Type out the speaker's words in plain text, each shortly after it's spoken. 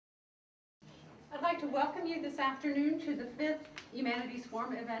I'd like to welcome you this afternoon to the 5th Humanities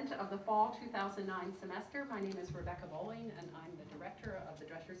Forum event of the fall 2009 semester. My name is Rebecca Bowling, and I'm the director of the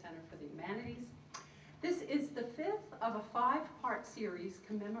Drescher Center for the Humanities. This is the 5th of a 5-part series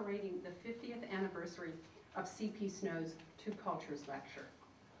commemorating the 50th anniversary of C.P. Snow's Two Cultures lecture.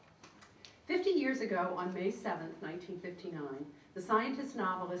 50 years ago, on May 7, 1959, the scientist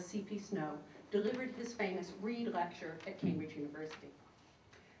novelist C.P. Snow delivered his famous Reed Lecture at Cambridge University.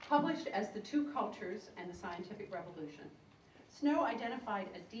 Published as The Two Cultures and the Scientific Revolution, Snow identified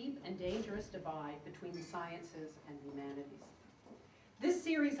a deep and dangerous divide between the sciences and the humanities. This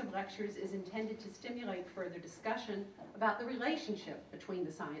series of lectures is intended to stimulate further discussion about the relationship between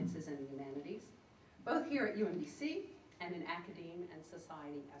the sciences and the humanities, both here at UMBC and in academia and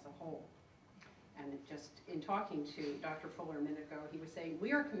society as a whole. And just in talking to Dr. Fuller a minute ago, he was saying,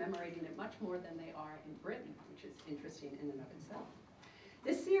 we are commemorating it much more than they are in Britain, which is interesting in and of itself.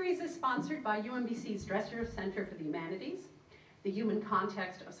 This series is sponsored by UMBC's Drescher Center for the Humanities, the Human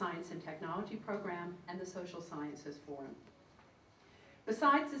Context of Science and Technology program, and the Social Sciences Forum.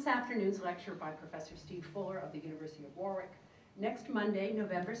 Besides this afternoon's lecture by Professor Steve Fuller of the University of Warwick, next Monday,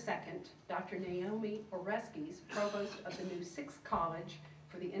 November 2nd, Dr. Naomi Oreskes, provost of the new 6th College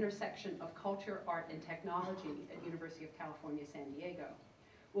for the intersection of culture, art, and technology at University of California, San Diego,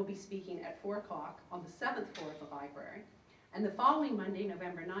 will be speaking at 4 o'clock on the 7th floor of the library. And the following Monday,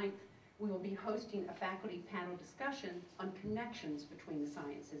 November 9th, we will be hosting a faculty panel discussion on connections between the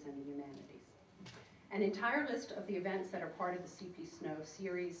sciences and the humanities. An entire list of the events that are part of the C.P. Snow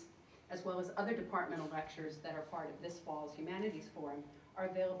series, as well as other departmental lectures that are part of this fall's Humanities Forum, are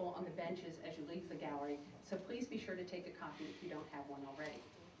available on the benches as you leave the gallery, so please be sure to take a copy if you don't have one already.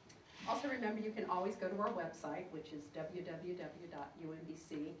 Also remember, you can always go to our website, which is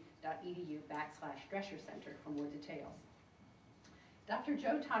www.umbc.edu/Drescher Center for more details. Dr.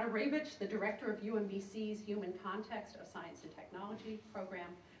 Joe Todorevich, the director of UMBC's Human Context of Science and Technology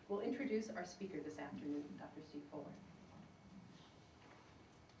program, will introduce our speaker this afternoon, Dr. Steve Fuller.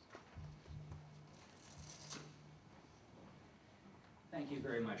 Thank you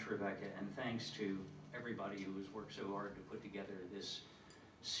very much, Rebecca, and thanks to everybody who has worked so hard to put together this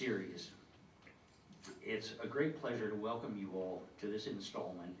series. It's a great pleasure to welcome you all to this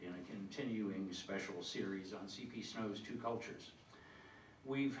installment in a continuing special series on C.P. Snow's Two Cultures.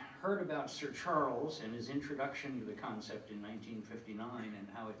 We've heard about Sir Charles and his introduction to the concept in 1959 and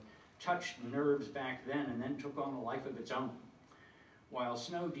how it touched nerves back then and then took on a life of its own. While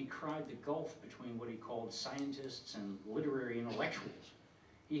Snow decried the gulf between what he called scientists and literary intellectuals,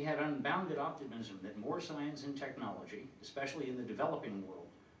 he had unbounded optimism that more science and technology, especially in the developing world,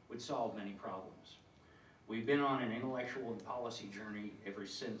 would solve many problems. We've been on an intellectual and policy journey ever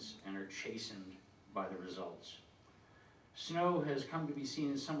since and are chastened by the results. Snow has come to be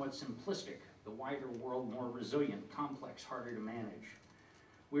seen as somewhat simplistic, the wider world more resilient, complex, harder to manage.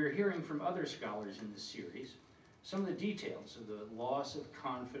 We're hearing from other scholars in this series some of the details of the loss of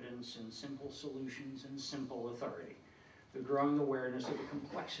confidence in simple solutions and simple authority, the growing awareness of the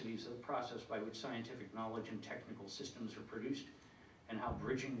complexities of the process by which scientific knowledge and technical systems are produced, and how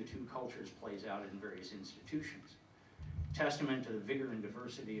bridging the two cultures plays out in various institutions. Testament to the vigor and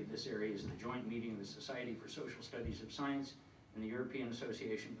diversity of this area is the joint meeting of the Society for Social Studies of Science and the European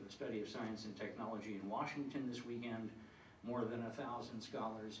Association for the Study of Science and Technology in Washington this weekend. More than 1,000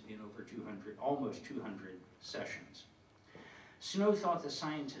 scholars in over 200, almost 200 sessions. Snow thought the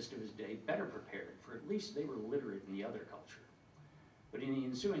scientists of his day better prepared, for at least they were literate in the other culture. But in the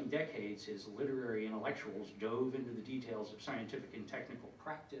ensuing decades, his literary intellectuals dove into the details of scientific and technical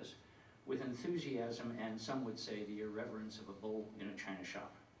practice with enthusiasm and, some would say, the irreverence of a bull in a china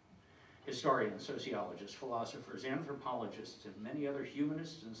shop. Historians, sociologists, philosophers, anthropologists, and many other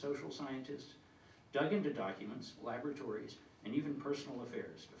humanists and social scientists dug into documents, laboratories, and even personal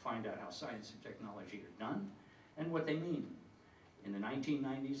affairs to find out how science and technology are done and what they mean. In the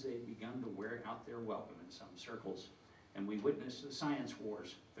 1990s, they had begun to wear out their welcome in some circles, and we witnessed the science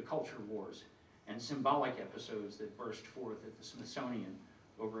wars, the culture wars, and symbolic episodes that burst forth at the Smithsonian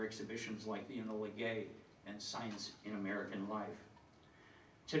over exhibitions like the Enola Gay and Science in American Life.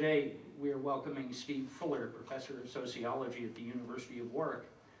 Today, we are welcoming Steve Fuller, professor of sociology at the University of Warwick,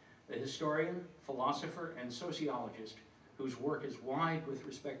 a historian, philosopher, and sociologist whose work is wide with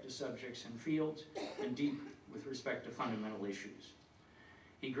respect to subjects and fields and deep with respect to fundamental issues.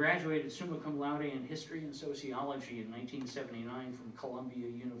 He graduated summa cum laude in history and sociology in 1979 from Columbia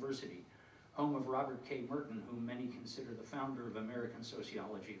University, home of Robert K. Merton, whom many consider the founder of American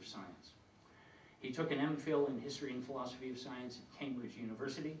sociology of science. He took an MPhil in history and philosophy of science at Cambridge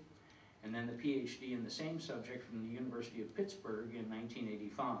University, and then the PhD in the same subject from the University of Pittsburgh in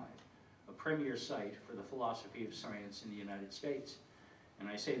 1985, a premier site for the philosophy of science in the United States. And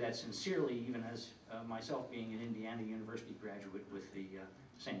I say that sincerely, even as myself being an Indiana University graduate with the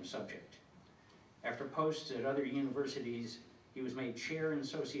same subject. After posts at other universities, he was made chair in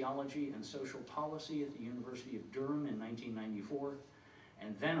sociology and social policy at the University of Durham in 1994,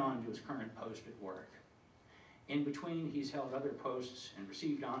 and then on to his current post at Warwick. In between, he's held other posts and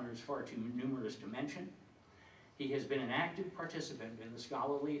received honors far too numerous to mention. He has been an active participant in the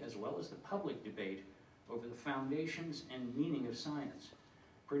scholarly as well as the public debate over the foundations and meaning of science,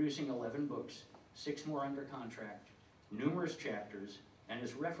 producing 11 books, 6 more under contract, numerous chapters, and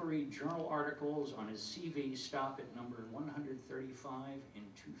his refereed journal articles on his CV stop at number 135 in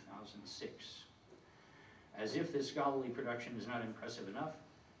 2006. As if this scholarly production is not impressive enough,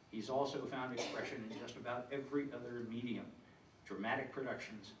 he's also found expression in just about every other medium: dramatic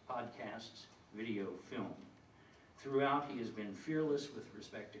productions, podcasts, video, film. Throughout, he has been fearless with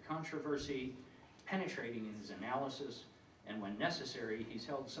respect to controversy, penetrating in his analysis, and when necessary, he's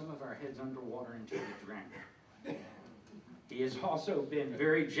held some of our heads underwater until we drank. He has also been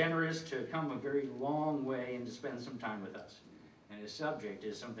very generous to come a very long way and to spend some time with us. And his subject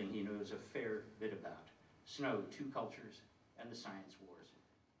is something he knows a fair bit about: snow, 2 cultures, and the science wars.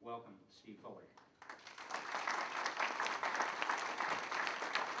 Welcome, Steve Fuller.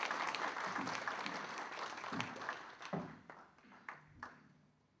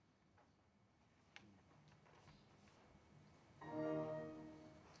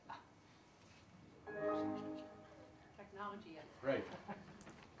 Technology. Right.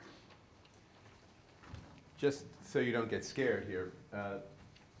 Just so you don't get scared here,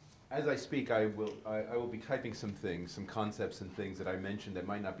 as I speak, I will be typing some things, some concepts and things that I mentioned that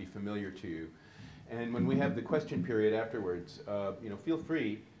might not be familiar to you. And when we have the question period afterwards, feel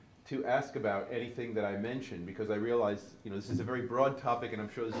free to ask about anything that I mentioned, because I realize, this is a very broad topic, and I'm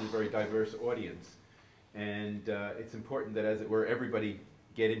sure this is a very diverse audience. And it's important that, as it were, everybody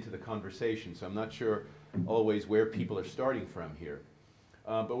get into the conversation. So I'm not sure always where people are starting from here.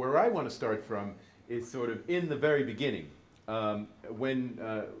 But where I want to start from is sort of in the very beginning, when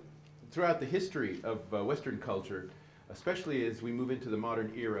throughout the history of Western culture, especially as we move into the modern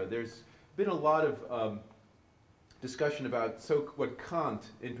era, there's been a lot of discussion about what Kant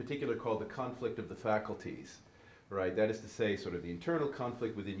in particular called the conflict of the faculties, right? That is to say, sort of the internal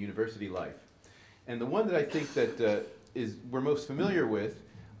conflict within university life. And the one that I think that we're most familiar with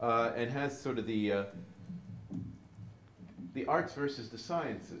and has sort of the arts versus the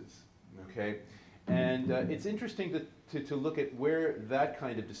sciences, okay? And it's interesting to look at where that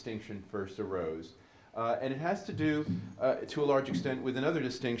kind of distinction first arose. And it has to do, to a large extent, with another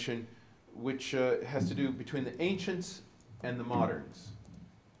distinction, which has to do between the ancients and the moderns.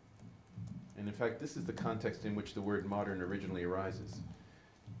 And in fact, this is the context in which the word modern originally arises.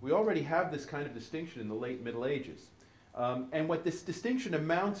 We already have this kind of distinction in the late Middle Ages. And what this distinction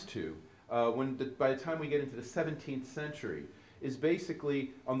amounts to, by the time we get into the 17th century, is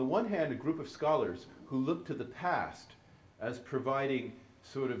basically, on the one hand, a group of scholars who look to the past as providing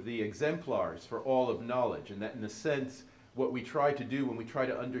sort of the exemplars for all of knowledge, and that, in a sense, what we try to do when we try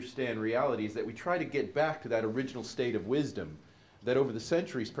to understand reality is that we try to get back to that original state of wisdom that over the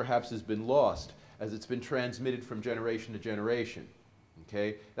centuries perhaps has been lost as it's been transmitted from generation to generation.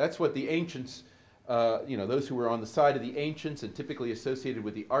 Okay? That's what the ancients, those who were on the side of the ancients and typically associated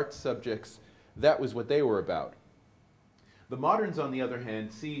with the art subjects, that was what they were about. The moderns, on the other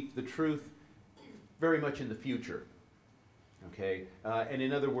hand, see the truth very much in the future. Okay? And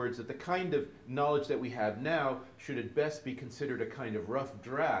in other words, that the kind of knowledge that we have now should at best be considered a kind of rough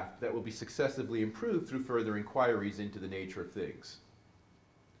draft that will be successively improved through further inquiries into the nature of things.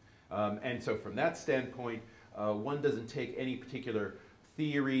 And so from that standpoint, one doesn't take any particular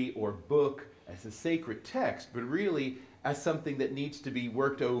theory or book as a sacred text, but really as something that needs to be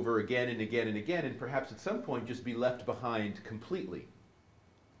worked over again and again and again, and perhaps at some point just be left behind completely.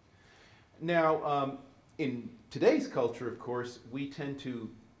 Now, in today's culture, of course, we tend to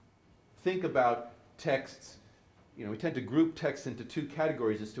think about texts, we tend to group texts into 2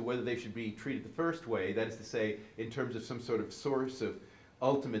 categories as to whether they should be treated the first way, that is to say, in terms of some sort of source of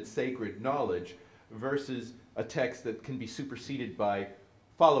ultimate sacred knowledge, versus a text that can be superseded by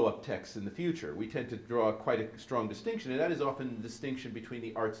follow-up texts in the future. We tend to draw quite a strong distinction, and that is often the distinction between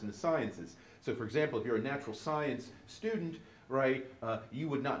the arts and the sciences. So, for example, if you're a natural science student, right, you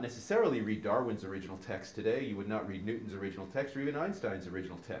would not necessarily read Darwin's original text today, you would not read Newton's original text, or even Einstein's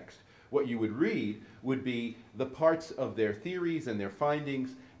original text. What you would read would be the parts of their theories and their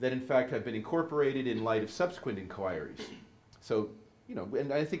findings that in fact have been incorporated in light of subsequent inquiries. So,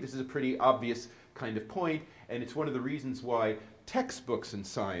 and I think this is a pretty obvious kind of point, and it's one of the reasons why textbooks in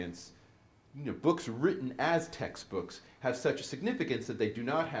science books written as textbooks have such a significance that they do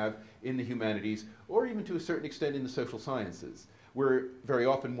not have in the humanities, or even to a certain extent in the social sciences, where very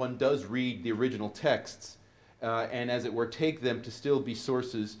often one does read the original texts and, as it were, take them to still be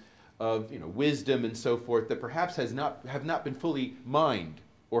sources of wisdom and so forth that perhaps have not been fully mined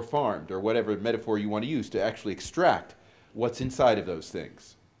or farmed, or whatever metaphor you want to use, to actually extract what's inside of those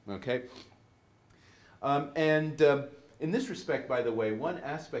things. Okay? In this respect, by the way, one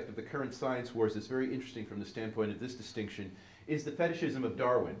aspect of the current science wars that's very interesting from the standpoint of this distinction is the fetishism of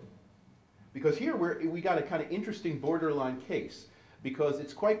Darwin. Because here we got a kind of interesting borderline case, because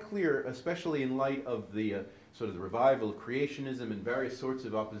it's quite clear, especially in light of the sort of the revival of creationism and various sorts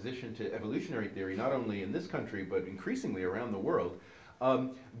of opposition to evolutionary theory, not only in this country but increasingly around the world,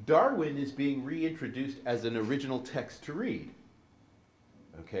 Darwin is being reintroduced as an original text to read.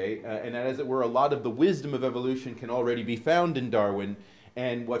 Okay, and as it were, a lot of the wisdom of evolution can already be found in Darwin,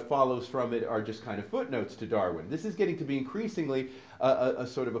 and what follows from it are just kind of footnotes to Darwin. This is getting to be increasingly a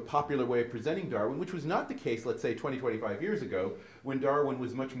sort of a popular way of presenting Darwin, which was not the case, let's say, 20, 25 years ago, when Darwin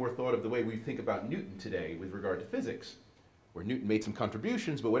was much more thought of the way we think about Newton today with regard to physics, where Newton made some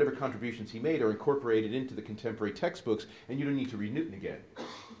contributions, but whatever contributions he made are incorporated into the contemporary textbooks, and you don't need to read Newton again.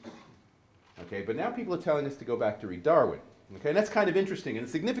 Okay, but now people are telling us to go back to read Darwin. Okay, and that's kind of interesting, and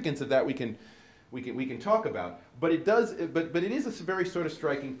the significance of that we can talk about. But it does, but it is a very sort of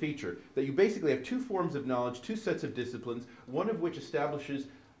striking feature that you basically have two forms of knowledge, two sets of disciplines, one of which establishes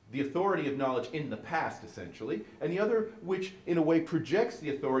the authority of knowledge in the past, essentially, and the other which, in a way, projects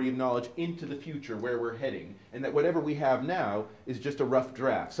the authority of knowledge into the future, where we're heading, and that whatever we have now is just a rough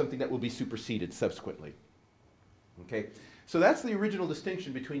draft, something that will be superseded subsequently. Okay, so that's the original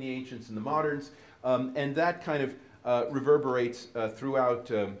distinction between the ancients and the moderns, and that kind of reverberates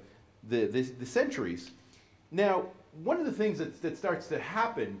throughout the centuries. Now, one of the things that starts to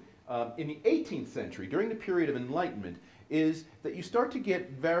happen in the 18th century, during the period of Enlightenment, is that you start to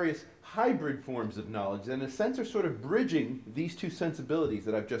get various hybrid forms of knowledge that in a sense are sort of bridging these two sensibilities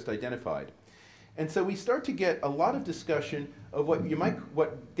that I've just identified. And so we start to get a lot of discussion of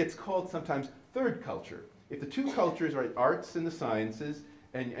what gets called sometimes third culture. If the two cultures are arts and the sciences,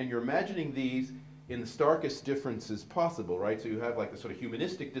 and you're imagining these in the starkest differences possible, right? So you have like the sort of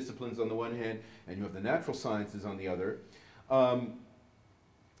humanistic disciplines on the one hand, and you have the natural sciences on the other.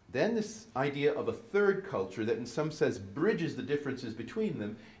 Then this idea of a third culture that in some sense bridges the differences between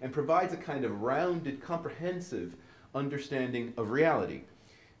them and provides a kind of rounded, comprehensive understanding of reality.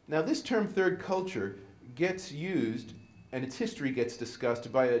 Now this term third culture gets used, and its history gets discussed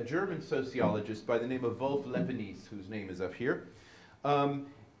by a German sociologist by the name of Wolf Lepenies, whose name is up here.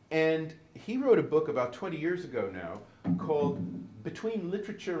 And he wrote a book about 20 years ago now called Between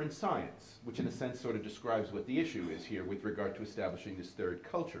Literature and Science, which in a sense sort of describes what the issue is here with regard to establishing this third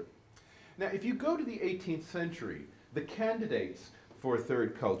culture. Now, if you go to the 18th century, the candidates for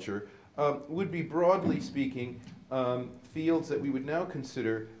third culture would be, broadly speaking, fields that we would now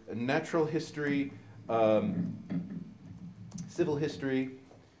consider natural history, civil history,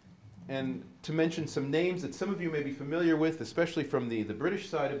 and to mention some names that some of you may be familiar with, especially from the British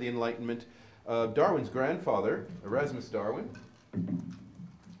side of the Enlightenment, Darwin's grandfather, Erasmus Darwin,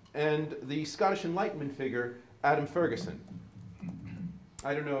 and the Scottish Enlightenment figure, Adam Ferguson.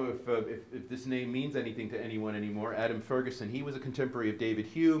 I don't know if this name means anything to anyone anymore. Adam Ferguson, he was a contemporary of David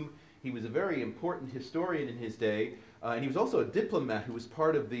Hume. He was a very important historian in his day, and he was also a diplomat who was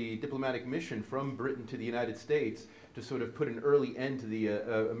part of the diplomatic mission from Britain to the United States to sort of put an early end to the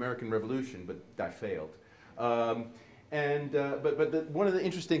American Revolution, but that failed. One of the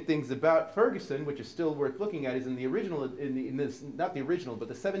interesting things about Ferguson, which is still worth looking at, is in the original, not the original, but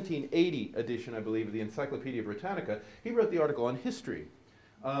the 1780 edition, I believe, of the Encyclopedia Britannica, he wrote the article on history.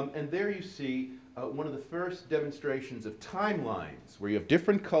 And there you see one of the first demonstrations of timelines, where you have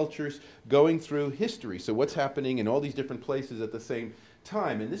different cultures going through history. So what's happening in all these different places at the same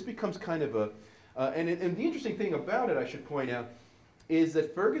time. And this becomes kind of a, and the interesting thing about it, I should point out, is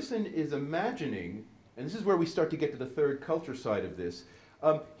that Ferguson is imagining, and this is where we start to get to the third culture side of this,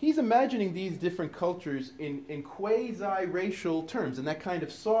 he's imagining these different cultures in quasi-racial terms, in that kind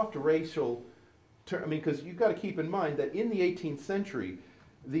of soft racial term. I mean, because you've got to keep in mind that in the 18th century,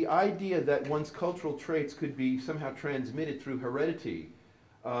 the idea that one's cultural traits could be somehow transmitted through heredity,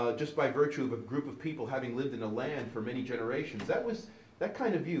 just by virtue of a group of people having lived in a land for many generations, that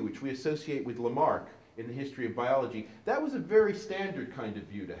kind of view, which we associate with Lamarck in the history of biology, that was a very standard kind of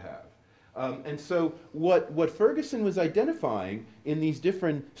view to have. And so what Ferguson was identifying in these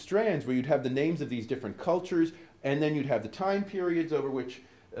different strands, where you'd have the names of these different cultures, and then you'd have the time periods over which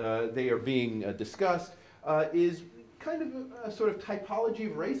they are being discussed, is kind of a sort of typology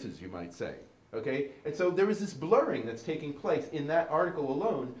of races, you might say. Okay? And so there is this blurring that's taking place in that article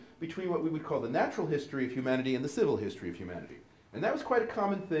alone between what we would call the natural history of humanity and the civil history of humanity. And that was quite a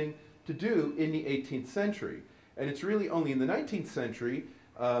common thing to do in the 18th century. And it's really only in the 19th century,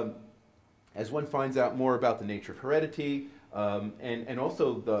 as one finds out more about the nature of heredity, and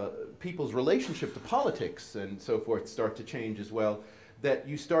also the people's relationship to politics and so forth start to change as well, that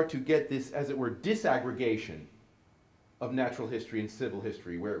you start to get this, as it were, disaggregation of natural history and civil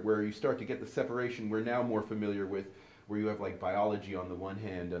history, where you start to get the separation we're now more familiar with, where you have like biology on the one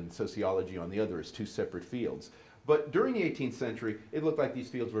hand and sociology on the other as two separate fields. But during the 18th century, it looked like these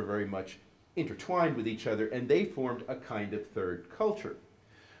fields were very much intertwined with each other, and they formed a kind of third culture,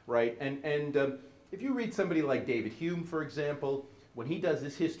 right? And if you read somebody like David Hume, for example, when he does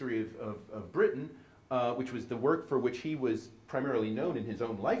this history of Britain, which was the work for which he was primarily known in his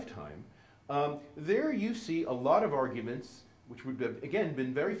own lifetime, there you see a lot of arguments, which would have, again,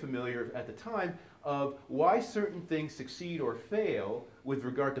 been very familiar at the time, of why certain things succeed or fail with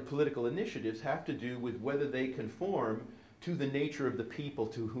regard to political initiatives have to do with whether they conform to the nature of the people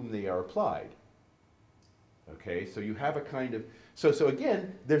to whom they are applied. Okay, so you have a kind of, so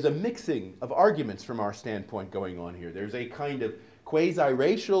again, there's a mixing of arguments from our standpoint going on here. There's a kind of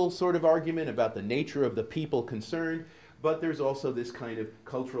quasi-racial sort of argument about the nature of the people concerned, but there's also this kind of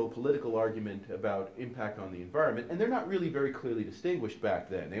cultural political argument about impact on the environment, and they're not really very clearly distinguished back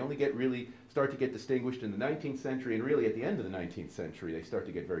then. They only start to get distinguished in the 19th century, and really at the end of the 19th century they start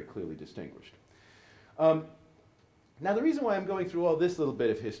to get very clearly distinguished. Now the reason why I'm going through all this little bit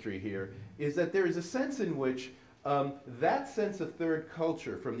of history here is that there is a sense in which that sense of third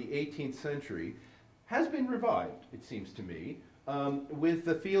culture from the 18th century has been revived, it seems to me, with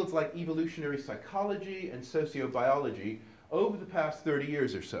the fields like evolutionary psychology and sociobiology over the past 30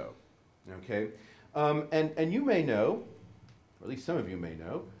 years or so. Okay? And you may know, or at least some of you may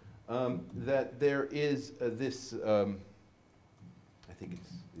know, that there is this, I think it's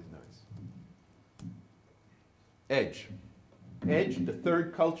EDGE. EDGE, the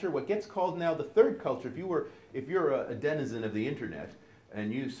third culture, what gets called now the third culture. If you're a denizen of the internet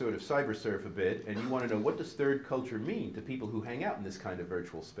and you sort of cyber surf a bit and you want to know what does third culture mean to people who hang out in this kind of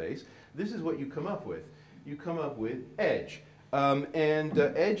virtual space, this is what you come up with. You come up with EDGE.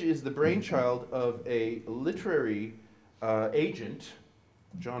 EDGE is the brainchild of a literary agent,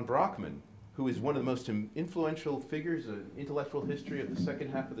 John Brockman, who is one of the most influential figures in intellectual history of the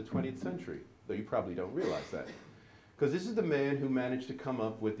second half of the 20th century, though you probably don't realize that. Because this is the man who managed to come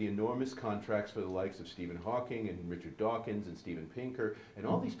up with the enormous contracts for the likes of Stephen Hawking and Richard Dawkins and Steven Pinker and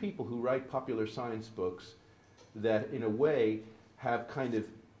all these people who write popular science books that in a way have kind of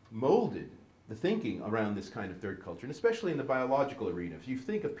molded the thinking around this kind of third culture, and especially in the biological arena. If you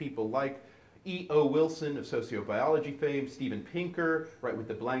think of people like E.O. Wilson of sociobiology fame, Steven Pinker, right, with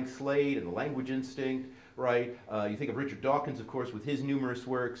the blank slate and the language instinct, right? You think of Richard Dawkins, of course, with his numerous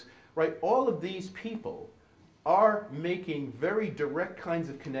works, right? All of these people are making very direct kinds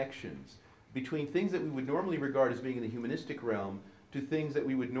of connections between things that we would normally regard as being in the humanistic realm to things that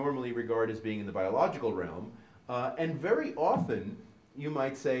we would normally regard as being in the biological realm, and very often, you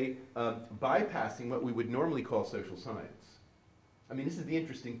might say, bypassing what we would normally call social science. I mean, this is the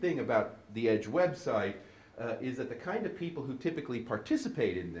interesting thing about the EDGE website, is that the kind of people who typically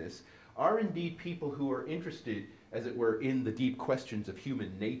participate in this are indeed people who are interested, as it were, in the deep questions of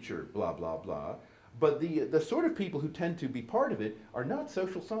human nature, blah, blah, blah. But the sort of people who tend to be part of it are not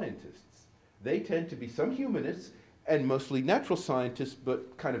social scientists. They tend to be some humanists and mostly natural scientists,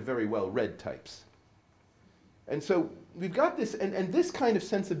 but kind of very well-read types. And so we've got this, and this kind of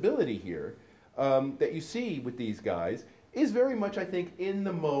sensibility here that you see with these guys is very much, I think, in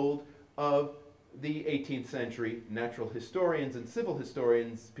the mold of the 18th century natural historians and civil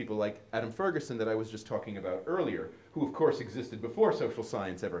historians, people like Adam Ferguson that I was just talking about earlier, who of course existed before social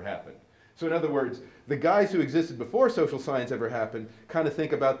science ever happened. So in other words, the guys who existed before social science ever happened kind of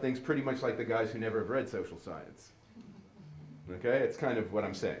think about things pretty much like the guys who never have read social science. Okay, it's kind of what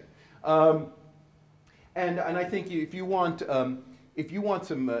I'm saying. And I think if you want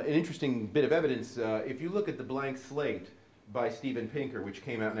some an interesting bit of evidence, if you look at the blank slate by Steven Pinker, which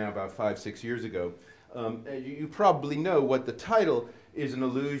came out now about 5-6 years ago, you probably know what the title is, an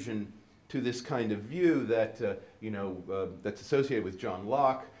allusion to this kind of view that that's associated with John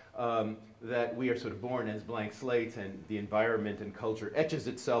Locke. That we are sort of born as blank slates and the environment and culture etches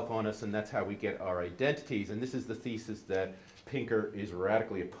itself on us and that's how we get our identities. And this is the thesis that Pinker is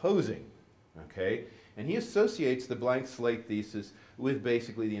radically opposing, okay? And he associates the blank slate thesis with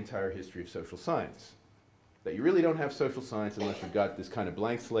basically the entire history of social science. That you really don't have social science unless you've got this kind of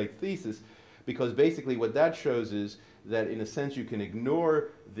blank slate thesis, because basically what that shows is that in a sense you can ignore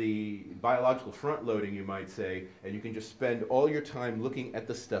the biological front loading, you might say, and you can just spend all your time looking at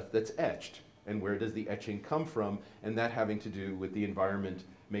the stuff that's etched. And where does the etching come from? And that having to do with the environment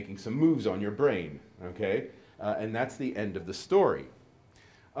making some moves on your brain, okay? And that's the end of the story.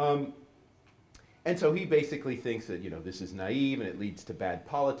 And so he basically thinks that, this is naive and it leads to bad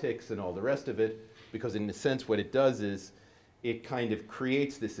politics and all the rest of it, because in a sense what it does is it kind of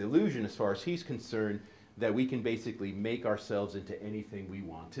creates this illusion, as far as he's concerned, that we can basically make ourselves into anything we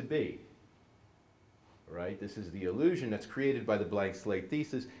want to be. Right? This is the illusion that's created by the blank slate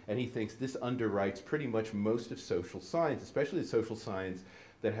thesis, and he thinks this underwrites pretty much most of social science, especially the social science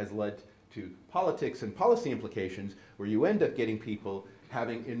that has led to politics and policy implications, where you end up getting people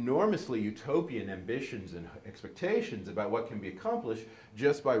having enormously utopian ambitions and expectations about what can be accomplished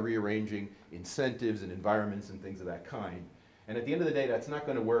just by rearranging incentives and environments and things of that kind. And at the end of the day, that's not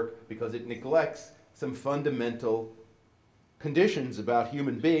going to work because it neglects some fundamental conditions about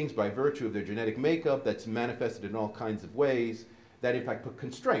human beings by virtue of their genetic makeup that's manifested in all kinds of ways that in fact put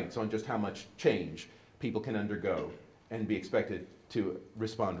constraints on just how much change people can undergo and be expected to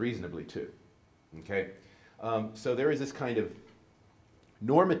respond reasonably to. Okay? So there is this kind of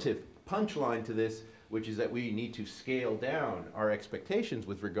normative punchline to this, which is that we need to scale down our expectations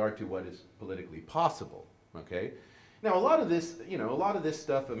with regard to what is politically possible. Okay? Now, a lot of this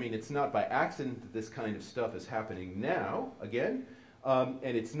stuff, I mean, it's not by accident that this kind of stuff is happening now, again, and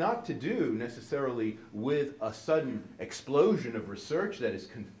it's not to do necessarily with a sudden explosion of research that is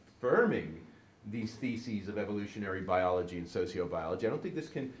confirming these theses of evolutionary biology and sociobiology. I don't think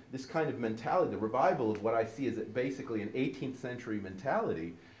this kind of mentality, the revival of what I see as basically an 18th century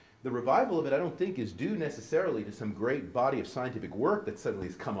mentality, the revival of it I don't think is due necessarily to some great body of scientific work that suddenly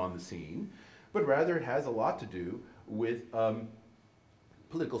has come on the scene, but rather it has a lot to do with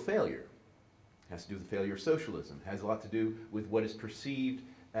political failure. It has to do with the failure of socialism. It has a lot to do with what is perceived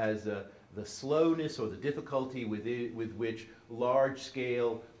as the slowness or the difficulty with which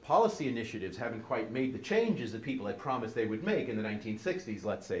large-scale policy initiatives haven't quite made the changes that people had promised they would make in the 1960s,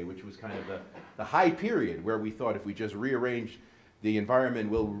 let's say, which was kind of the high period where we thought if we just rearrange the environment,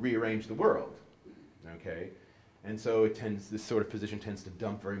 we'll rearrange the world. Okay? And so this sort of position tends to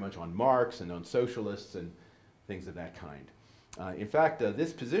dump very much on Marx and on socialists and things of that kind. In fact,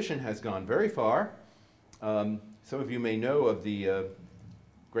 this position has gone very far. Some of you may know of the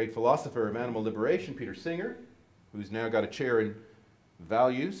great philosopher of animal liberation, Peter Singer, who's now got a chair in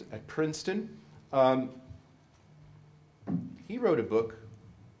values at Princeton. He wrote a book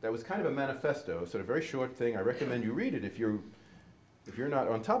that was kind of a manifesto, sort of very short thing. I recommend you read it if you're not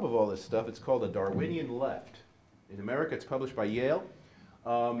on top of all this stuff. It's called A Darwinian Left. In America, it's published by Yale.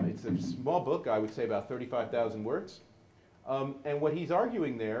 It's a small book, I would say about 35,000 words. And what he's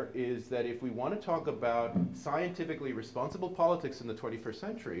arguing there is that if we want to talk about scientifically responsible politics in the 21st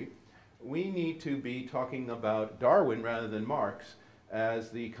century, we need to be talking about Darwin rather than Marx as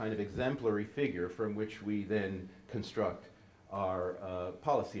the kind of exemplary figure from which we then construct our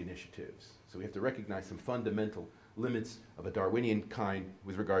policy initiatives. So we have to recognize some fundamental limits of a Darwinian kind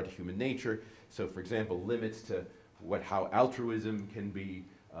with regard to human nature. So for example, limits to how altruism can be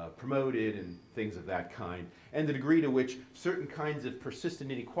promoted and things of that kind, and the degree to which certain kinds of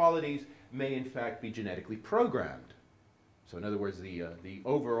persistent inequalities may in fact be genetically programmed. So in other words, the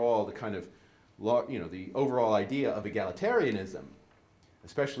overall idea of egalitarianism,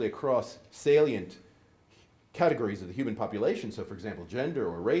 especially across salient categories of the human population, so for example gender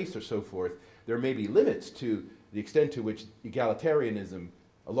or race or so forth, there may be limits to the extent to which egalitarianism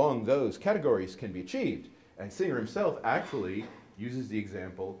along those categories can be achieved. And Singer himself actually uses the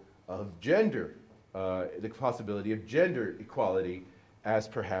example of gender, the possibility of gender equality as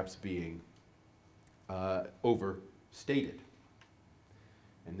perhaps being overstated.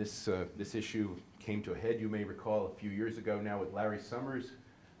 And this issue came to a head, you may recall, a few years ago now with Larry Summers,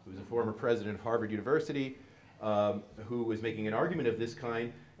 who was a former president of Harvard University, who was making an argument of this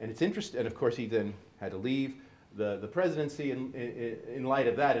kind. And it's interesting, and of course he then had to leave the presidency in light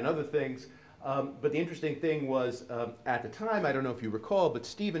of that and other things. But the interesting thing was, at the time, I don't know if you recall, but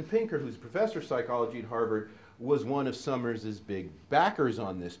Steven Pinker, who's a professor of psychology at Harvard, was one of Summers' big backers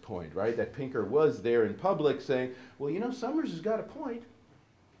on this point, right? That Pinker was there in public saying, well, Summers has got a point.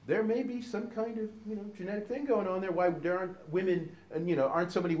 There may be some kind of, genetic thing going on there. Why there aren't women, and,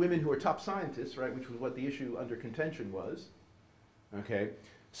 aren't so many women who are top scientists, right? Which was what the issue under contention was. Okay?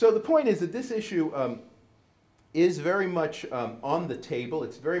 So the point is that this issue is very much on the table.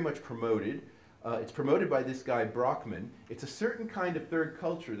 It's very much promoted. It's promoted by this guy Brockman. It's a certain kind of third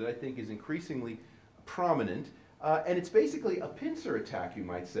culture that I think is increasingly prominent. And it's basically a pincer attack, you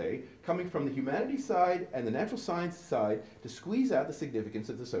might say, coming from the humanities side and the natural sciences side to squeeze out the significance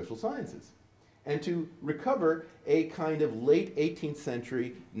of the social sciences and to recover a kind of late 18th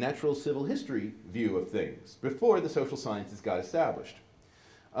century natural civil history view of things before the social sciences got established.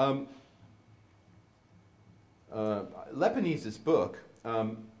 Lepinese's book,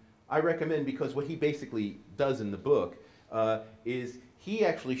 I recommend because what he basically does in the book is he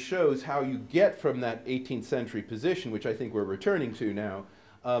actually shows how you get from that 18th century position, which I think we're returning to now,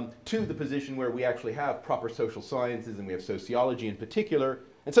 to the position where we actually have proper social sciences and we have sociology in particular.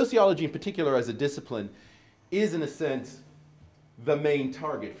 And sociology in particular as a discipline is, in a sense, the main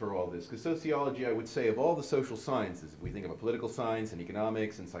target for all this. Because sociology, I would say, of all the social sciences, if we think about political science and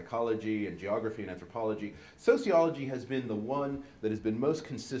economics and psychology and geography and anthropology, sociology has been the one that has been most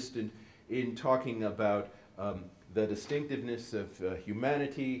consistent in talking about the distinctiveness of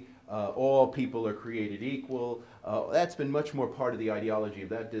humanity, all people are created equal. That's been much more part of the ideology of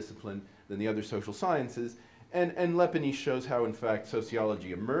that discipline than the other social sciences. And Lepanese shows how, in fact,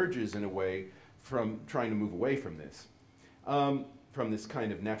 sociology emerges in a way from trying to move away from this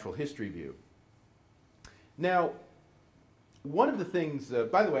kind of natural history view. Now, one of the things,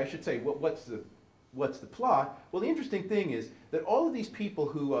 by the way, I should say, what's the plot? Well, the interesting thing is that all of these people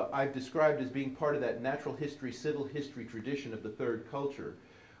who I've described as being part of that natural history, civil history tradition of the third culture,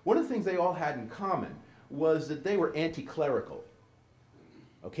 one of the things they all had in common was that they were anti-clerical.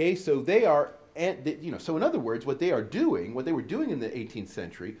 Okay, so they are, so in other words, what they were doing in the 18th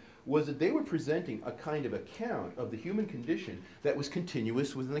century was that they were presenting a kind of account of the human condition that was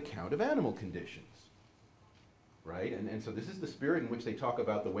continuous with an account of animal conditions. Right? And so this is the spirit in which they talk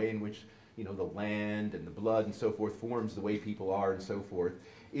about the way in which the land and the blood and so forth forms the way people are and so forth,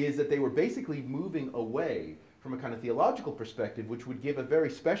 is that they were basically moving away from a kind of theological perspective which would give a very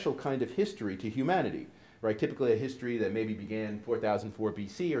special kind of history to humanity. Right? Typically a history that maybe began 4004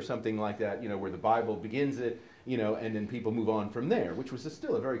 BC or something like that, where the Bible begins it, and then people move on from there, which was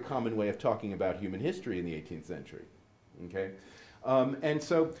still a very common way of talking about human history in the 18th century. Okay? And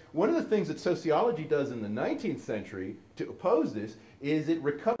so one of the things that sociology does in the 19th century to oppose this is it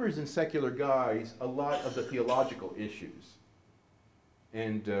recovers in secular guise a lot of the theological issues.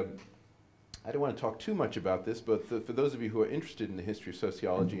 And I don't want to talk too much about this, but for those of you who are interested in the history of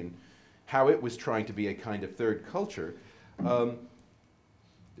sociology and how it was trying to be a kind of third culture,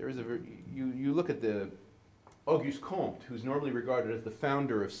 there is you look at the Auguste Comte, who's normally regarded as the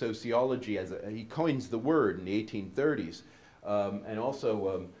founder of sociology, he coins the word in the 1830s, and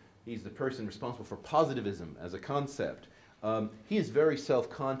also he's the person responsible for positivism as a concept. He is very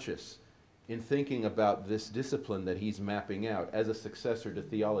self-conscious in thinking about this discipline that he's mapping out as a successor to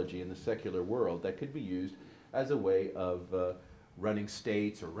theology in the secular world that could be used as a way of running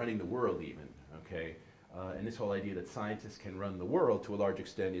states or running the world even, okay? And this whole idea that scientists can run the world to a large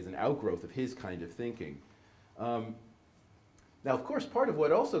extent is an outgrowth of his kind of thinking. Now, of course, part of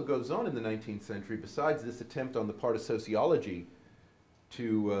what also goes on in the 19th century, besides this attempt on the part of sociology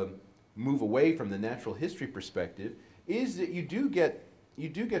to move away from the natural history perspective, is that you do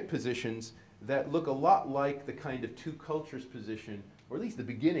get positions that look a lot like the kind of two cultures position, or at least the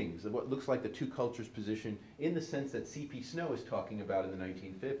beginnings of what looks like the two cultures position in the sense that C.P. Snow is talking about in the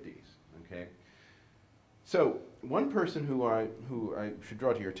 1950s. Okay? So one person who I should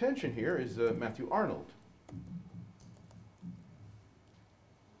draw to your attention here is Matthew Arnold.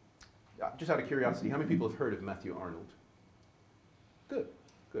 Just out of curiosity, how many people have heard of Matthew Arnold? Good,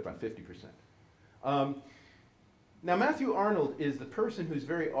 about 50%. Now, Matthew Arnold is the person who's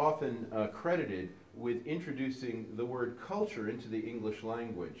very often credited with introducing the word culture into the English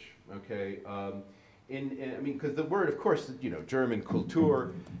language. Okay, because the word, of course, German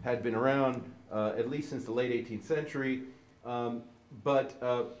Kultur had been around at least since the late 18th century,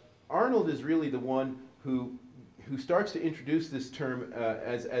 but Arnold is really the one who starts to introduce this term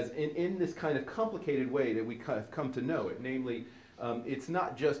as in this kind of complicated way that we have come to know it. Namely, it's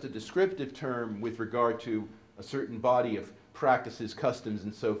not just a descriptive term with regard to a certain body of practices, customs,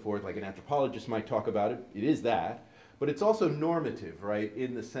 and so forth, like an anthropologist might talk about it. It is that. But it's also normative, right,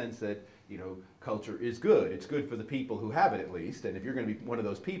 in the sense that, culture is good. It's good for the people who have it, at least. And if you're going to be one of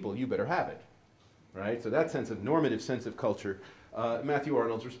those people, you better have it, right? So that sense of normative sense of culture, Matthew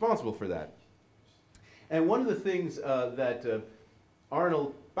Arnold's responsible for that. And one of the things that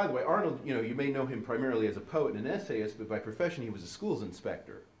Arnold, by the way, Arnold, you may know him primarily as a poet and an essayist, but by profession he was a schools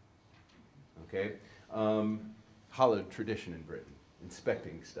inspector. Okay? Hallowed tradition in Britain,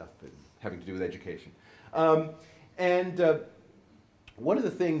 inspecting stuff and having to do with education. One of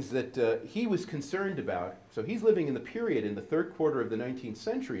the things that he was concerned about, so he's living in the period in the third quarter of the 19th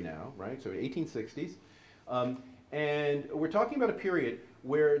century now, right, so 1860s, And we're talking about a period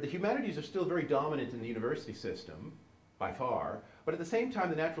where the humanities are still very dominant in the university system, by far, but at the same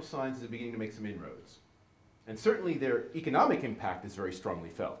time the natural sciences are beginning to make some inroads. And certainly their economic impact is very strongly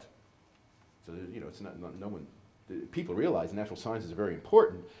felt. So, you know, it's no one, people realize natural sciences are very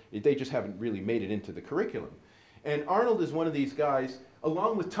important, they just haven't really made it into the curriculum. And Arnold is one of these guys,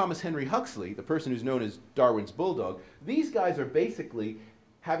 along with Thomas Henry Huxley, the person who's known as Darwin's bulldog. These guys are basically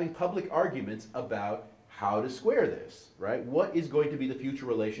having public arguments about how to square this, right? What is going to be the future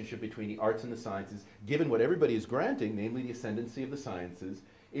relationship between the arts and the sciences, given what everybody is granting, namely the ascendancy of the sciences,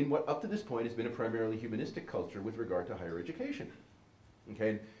 in what up to this point has been a primarily humanistic culture with regard to higher education.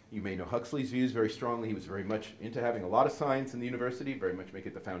 Okay, you may know Huxley's views very strongly. He was very much into having a lot of science in the university, very much make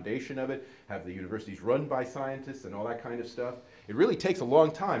it the foundation of it, have the universities run by scientists and all that kind of stuff. It really takes a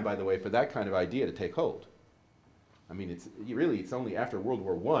long time, by the way, for that kind of idea to take hold. I mean, it's only after World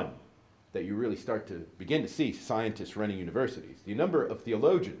War I that you really start to begin to see scientists running universities. The number of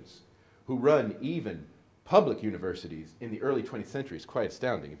theologians who run even public universities in the early 20th century is quite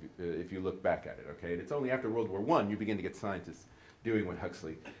astounding if you look back at it, okay? And it's only after World War I you begin to get scientists doing what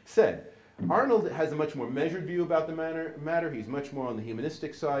Huxley said. Arnold has a much more measured view about the matter. He's much more on the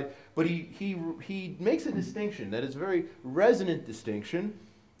humanistic side, but he makes a distinction that is a very resonant distinction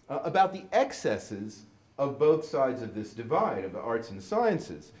about the excesses of both sides of this divide of the arts and the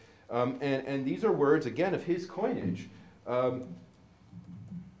sciences. And these are words, again, of his coinage.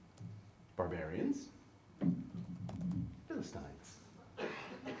 Barbarians, Philistines.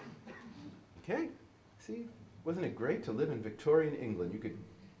 Okay, see? Wasn't it great to live in Victorian England?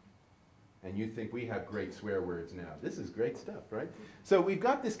 And you think we have great swear words now. This is great stuff, right? So we've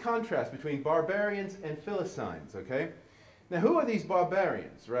got this contrast between barbarians and Philistines, okay? Now who are these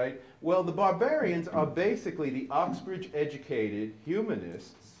barbarians, right? Well, the barbarians are basically the Oxbridge-educated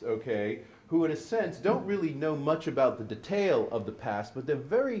humanists, okay, who in a sense don't really know much about the detail of the past, but they're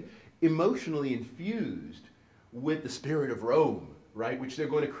very emotionally infused with the spirit of Rome, right, which they're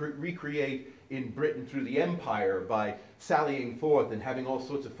going to recreate in Britain through the empire by sallying forth and having all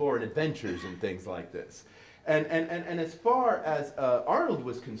sorts of foreign adventures and things like this. And as far as Arnold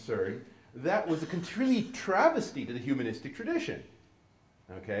was concerned, that was a complete travesty to the humanistic tradition.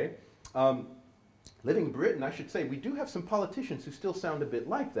 Okay? Living in Britain, I should say, we do have some politicians who still sound a bit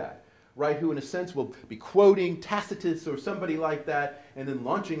like that, right? Who in a sense will be quoting Tacitus or somebody like that and then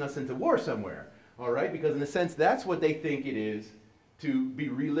launching us into war somewhere, all right? Because in a sense, that's what they think it is to be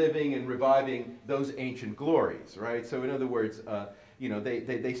reliving and reviving those ancient glories, right? So in other words, you know,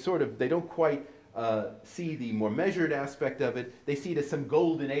 they don't quite see the more measured aspect of it. They see it as some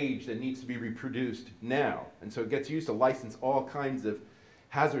golden age that needs to be reproduced now. And so it gets used to license all kinds of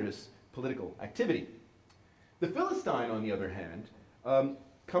hazardous political activity. The Philistine, on the other hand,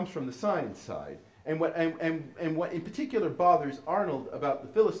 comes from the science side. And what in particular bothers Arnold about the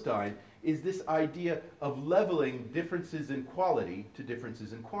Philistine is this idea of leveling differences in quality to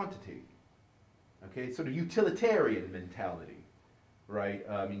differences in quantity. Okay, sort of utilitarian mentality, right?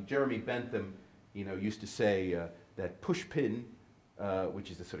 I mean, Jeremy Bentham, you know, used to say that pushpin, which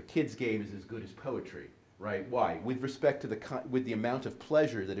is a sort of kid's game, is as good as poetry, right? Why? With respect to the amount of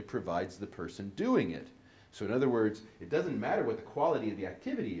pleasure that it provides the person doing it. So in other words, it doesn't matter what the quality of the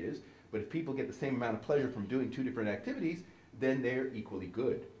activity is, but if people get the same amount of pleasure from doing two different activities, then they're equally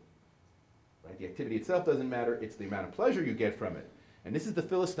good. Right? The activity itself doesn't matter, it's the amount of pleasure you get from it. And this is the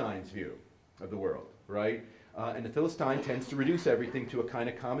Philistine's view of the world, right? And the Philistine tends to reduce everything to a kind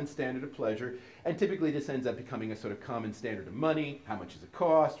of common standard of pleasure, and typically this ends up becoming a sort of common standard of money. How much does it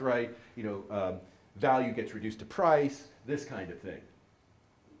cost, right? You know, value gets reduced to price, this kind of thing.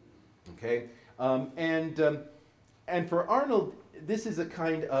 Okay? And for Arnold, this is a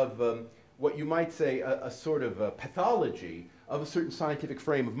kind of what you might say a sort of a pathology of a certain scientific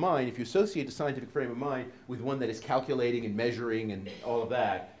frame of mind. If you associate a scientific frame of mind with one that is calculating and measuring and all of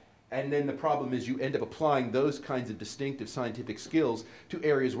that, and then the problem is you end up applying those kinds of distinctive scientific skills to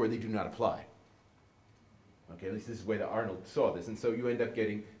areas where they do not apply. Okay, at least this is the way that Arnold saw this. And so you end up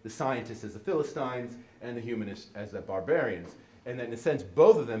getting the scientists as the Philistines and the humanists as the barbarians. And then in a sense,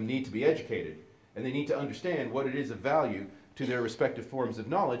 both of them need to be educated. And they need to understand what it is of value to their respective forms of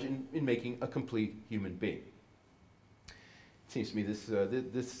knowledge in making a complete human being. It seems to me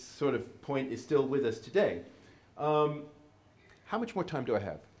this sort of point is still with us today. How much more time do I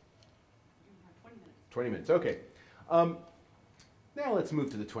have? You have 20 minutes. 20 minutes, okay. Now let's move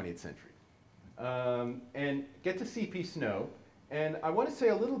to the 20th century and get to C.P. Snow. And I want to say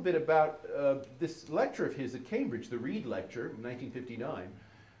a little bit about this lecture of his at Cambridge, the Reed Lecture, 1959,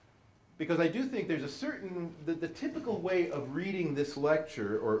 because I do think there's a certain, the typical way of reading this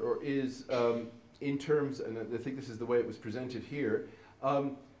lecture is in terms, and I think this is the way it was presented here,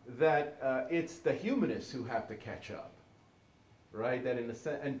 that it's the humanists who have to catch up, right? That in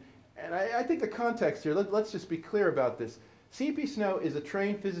the and I think the context here, let's just be clear about this. C.P. Snow is a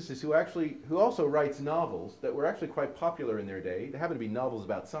trained physicist who also writes novels that were actually quite popular in their day. They happen to be novels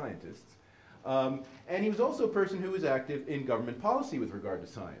about scientists. And he was also a person who was active in government policy with regard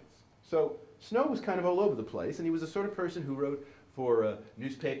to science. So Snow was kind of all over the place, and he was the sort of person who wrote for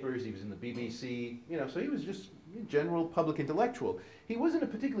newspapers. He was in the BBC, you know, so he was just a general public intellectual. He wasn't a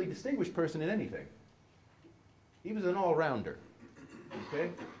particularly distinguished person in anything. He was an all-rounder,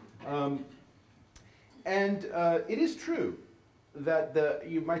 okay? It is true that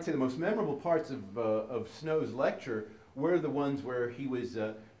you might say the most memorable parts of Snow's lecture were the ones where he was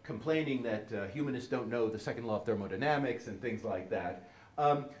complaining that humanists don't know the second law of thermodynamics and things like that.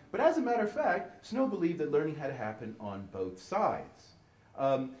 But as a matter of fact, Snow believed that learning had to happen on both sides.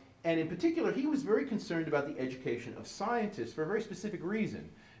 And in particular, he was very concerned about the education of scientists for a very specific reason,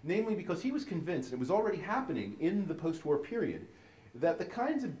 namely because he was convinced, and it was already happening in the post-war period, that the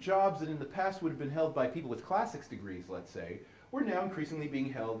kinds of jobs that in the past would have been held by people with classics degrees, let's say, were now increasingly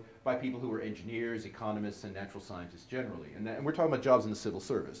being held by people who were engineers, economists, and natural scientists generally. And we're talking about jobs in the civil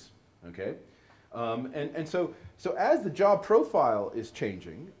service, okay? So as the job profile is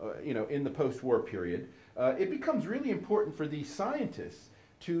changing, you know, in the post-war period, it becomes really important for these scientists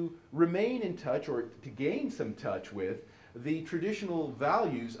to remain in touch or to gain some touch with the traditional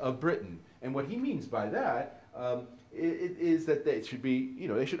values of Britain. And what he means by that is that they should be, you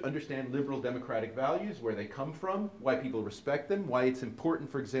know, they should understand liberal democratic values, where they come from, why people respect them, why it's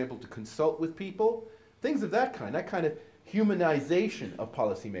important, for example, to consult with people, things of that kind of humanization of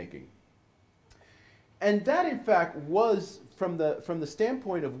policymaking. And that, in fact, was, from the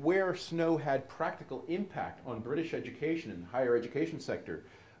standpoint of where Snow had practical impact on British education and the higher education sector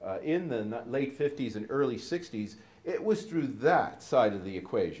in the late 50s and early 60s, it was through that side of the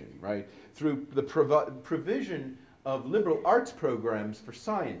equation, right? Through the provision of liberal arts programs for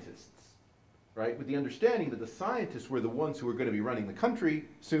scientists, right? With the understanding that the scientists were the ones who were going to be running the country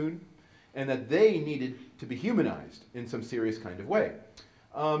soon, and that they needed to be humanized in some serious kind of way.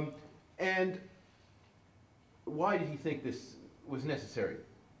 And why did he think this was necessary?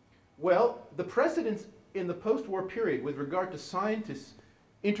 Well, the precedents in the post-war period with regard to scientists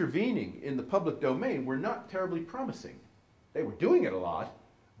intervening in the public domain were not terribly promising. They were doing it a lot,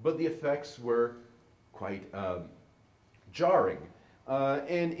 but the effects were quite jarring.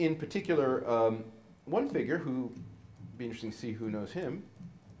 And in particular, one figure who, it'd be interesting to see who knows him.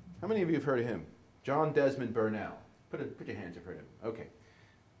 How many of you have heard of him? John Desmond Burnell. Put your hands up for him. Okay,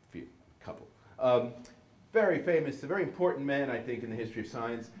 a couple. Very famous, a very important man, I think, in the history of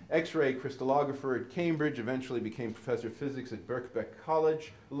science. X-ray crystallographer at Cambridge, eventually became professor of physics at Birkbeck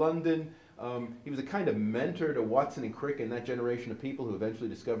College, London. He was a kind of mentor to Watson and Crick and that generation of people who eventually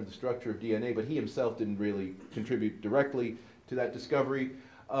discovered the structure of DNA, but he himself didn't really contribute directly to that discovery.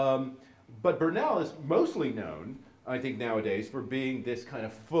 But Burnell is mostly known, I think nowadays, for being this kind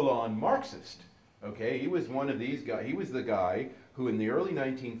of full-on Marxist. Okay, he was one of these guys. He was the guy who in the early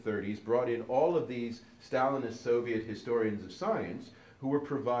 1930s brought in all of these Stalinist Soviet historians of science who were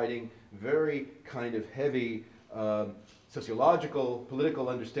providing very kind of heavy sociological, political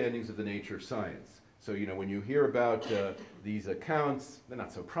understandings of the nature of science. So, you know, when you hear about these accounts, they're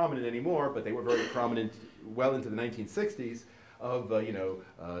not so prominent anymore, but they were very prominent well into the 1960s, of,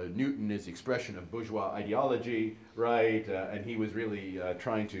 Newton is the expression of bourgeois ideology, right? And he was really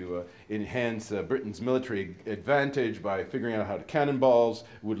trying to enhance Britain's military advantage by figuring out how the cannonballs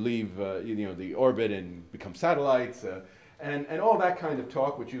would leave, the orbit and become satellites, and all that kind of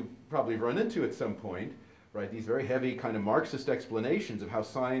talk, which you've probably run into at some point, right? These very heavy kind of Marxist explanations of how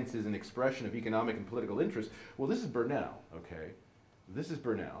science is an expression of economic and political interest. Well, this is Burnell, okay? This is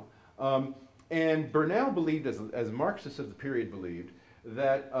Burnell. And Burnell believed, as Marxists of the period believed,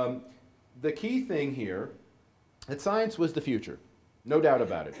 that the key thing here, that science was the future, no doubt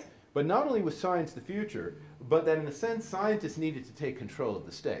about it. But not only was science the future, but that in a sense, scientists needed to take control of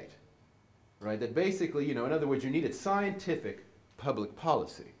the state, right? That basically, in other words, you needed scientific public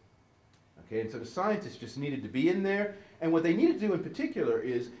policy. Okay, and so the scientists just needed to be in there, and what they needed to do in particular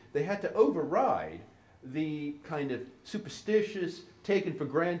is they had to override the kind of superstitious, taken for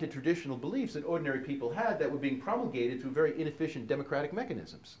granted traditional beliefs that ordinary people had that were being promulgated through very inefficient democratic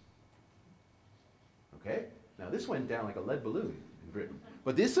mechanisms. Okay? Now this went down like a lead balloon in Britain.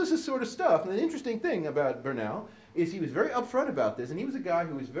 But this is the sort of stuff, and the interesting thing about Burnell is he was very upfront about this, and he was a guy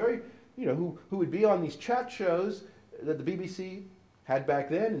who was very, who would be on these chat shows that the BBC had back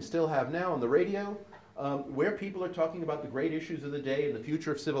then and still have now on the radio, where people are talking about the great issues of the day and the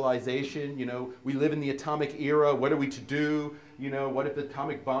future of civilization. You know, we live in the atomic era. What are we to do? You know, what if the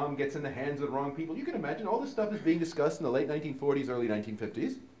atomic bomb gets in the hands of the wrong people? You can imagine all this stuff is being discussed in the late 1940s, early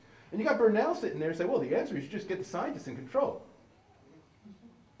 1950s. And you got Burnell sitting there and say, well, the answer is you just get the scientists in control.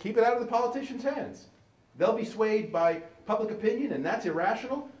 Keep it out of the politicians' hands. They'll be swayed by public opinion, and that's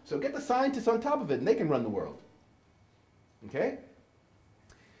irrational. So get the scientists on top of it, and they can run the world. Okay?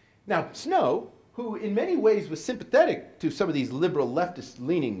 Now, Snow, who in many ways was sympathetic to some of these liberal leftist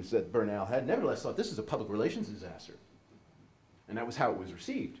leanings that Burnell had, nevertheless thought this is a public relations disaster. And that was how it was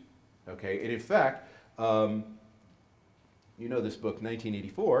received. Okay? And in fact, you know this book,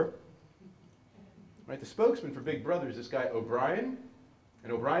 1984. Right? The spokesman for Big Brother is this guy, O'Brien.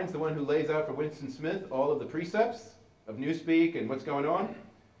 And O'Brien's the one who lays out for Winston Smith all of the precepts of Newspeak and what's going on,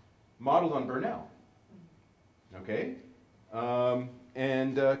 modeled on Burnell. Okay?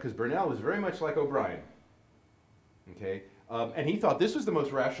 Because Burnell was very much like O'Brien. Okay? And he thought this was the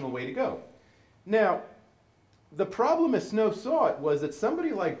most rational way to go. Now, the problem as Snow saw it was that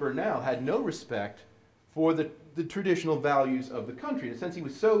somebody like Burnell had no respect for the traditional values of the country. In a sense, he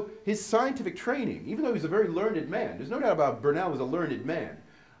was so, his scientific training, even though he was a very learned man, there's no doubt about Burnell was a learned man,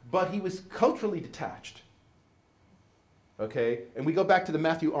 but he was culturally detached. Okay? And we go back to the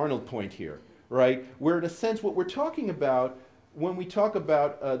Matthew Arnold point here, right? Where in a sense what we're talking about when we talk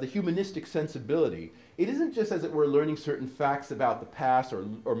about the humanistic sensibility, it isn't just as it were learning certain facts about the past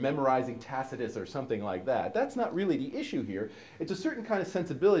or memorizing Tacitus or something like that. That's not really the issue here. It's a certain kind of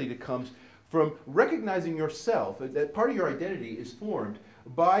sensibility that comes from recognizing yourself, that part of your identity is formed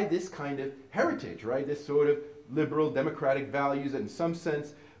by this kind of heritage, right? This sort of liberal democratic values, and in some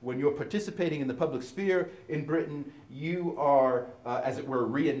sense, when you're participating in the public sphere in Britain, you are, as it were,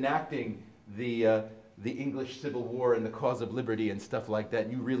 reenacting the English Civil War and the cause of liberty and stuff like that,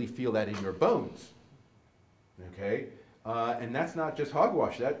 and you really feel that in your bones, okay? And that's not just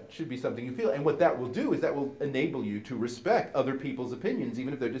hogwash, that should be something you feel. And what that will do is that will enable you to respect other people's opinions,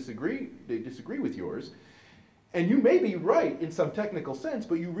 even if they disagree with yours. And you may be right in some technical sense,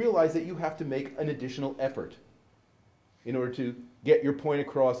 but you realize that you have to make an additional effort in order to get your point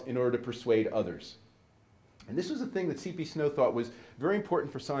across, in order to persuade others. And this was a thing that C.P. Snow thought was very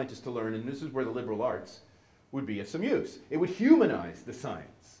important for scientists to learn, and this is where the liberal arts would be of some use. It would humanize the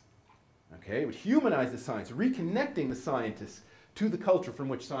science. Okay? It would humanize the science, reconnecting the scientists to the culture from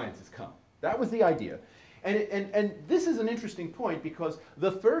which science has come. That was the idea. And this is an interesting point because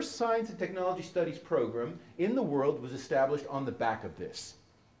the first science and technology studies program in the world was established on the back of this.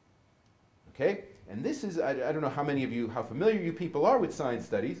 Okay? And this is, I don't know how many of you, how familiar you people are with science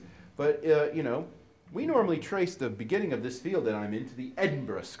studies, but you know, we normally trace the beginning of this field that I'm in to the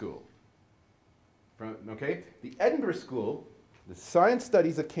Edinburgh School. Okay? The Edinburgh School, the science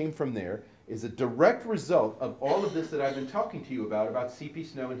studies that came from there, is a direct result of all of this that I've been talking to you about C.P.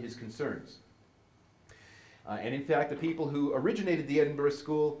 Snow and his concerns. And in fact, the people who originated the Edinburgh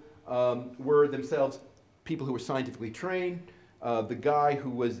School were themselves people who were scientifically trained. The guy who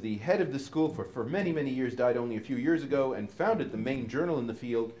was the head of the school for many, many years died only a few years ago and founded the main journal in the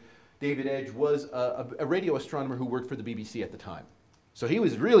field. David Edge was a radio astronomer who worked for the BBC at the time. So he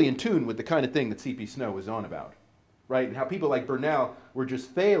was really in tune with the kind of thing that C.P. Snow was on about, right? And how people like Burnell were just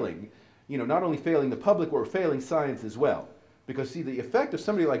failing, you know, not only failing the public, but failing science as well. Because, see, the effect of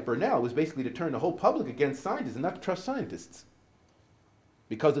somebody like Burnell was basically to turn the whole public against scientists and not to trust scientists.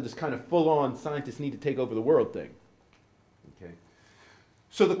 Because of this kind of full-on scientists need to take over the world thing. Okay.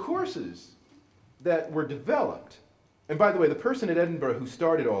 So the courses that were developed, and by the way, the person at Edinburgh who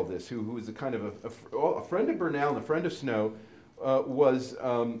started all this, who was a kind of a friend of Burnell and a friend of Snow, was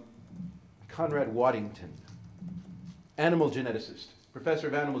Conrad Waddington, animal geneticist, professor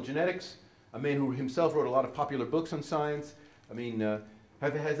of animal genetics, a man who himself wrote a lot of popular books on science. I mean,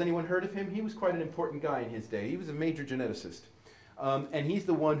 has anyone heard of him? He was quite an important guy in his day. He was a major geneticist. And he's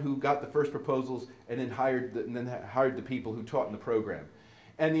the one who got the first proposals and then hired the people who taught in the program.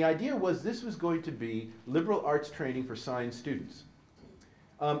 And the idea was this was going to be liberal arts training for science students.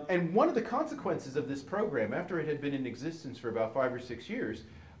 And one of the consequences of this program, after it had been in existence for about 5 or 6 years,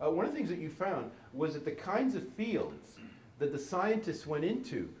 one of the things that you found was that the kinds of fields that the scientists went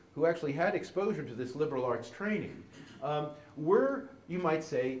into who actually had exposure to this liberal arts training were, you might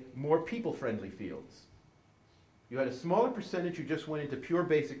say, more people-friendly fields. You had a smaller percentage who just went into pure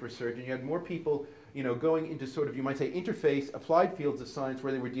basic research, and you had more people, you know, going into sort of, you might say, interface, applied fields of science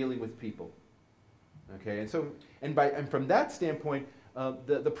where they were dealing with people. Okay, and so, and from that standpoint,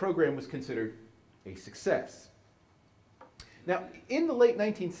 the program was considered a success. Now, in the late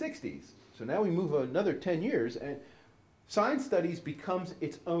 1960s, so now we move another 10 years, and science studies becomes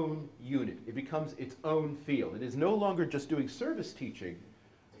its own unit. It becomes its own field. It is no longer just doing service teaching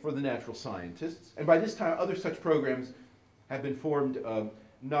for the natural scientists. And by this time, other such programs have been formed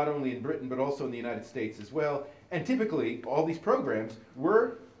not only in Britain, but also in the United States as well. And typically, all these programs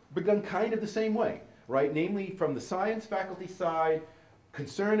were begun kind of the same way, right? Namely, from the science faculty side,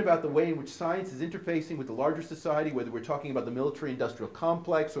 concern about the way in which science is interfacing with the larger society, whether we're talking about the military-industrial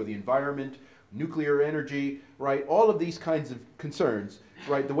complex or the environment, nuclear energy, right? All of these kinds of concerns,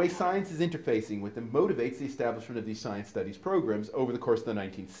 right? The way science is interfacing with them motivates the establishment of these science studies programs over the course of the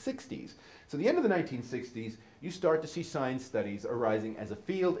 1960s. So at the end of the 1960s, you start to see science studies arising as a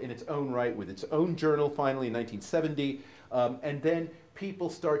field in its own right, with its own journal finally in 1970, and then people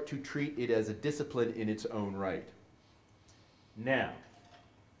start to treat it as a discipline in its own right. Now,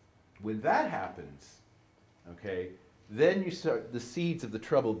 when that happens, okay, then you start, the seeds of the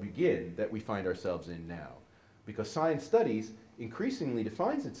trouble begin that we find ourselves in now. Because science studies increasingly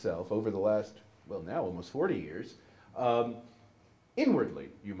defines itself over the last, well, now almost 40 years, inwardly,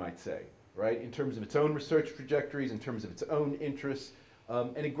 you might say, right, in terms of its own research trajectories, in terms of its own interests,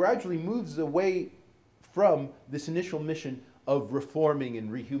 and it gradually moves away from this initial mission of reforming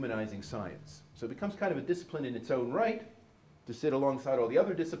and rehumanizing science. So it becomes kind of a discipline in its own right, to sit alongside all the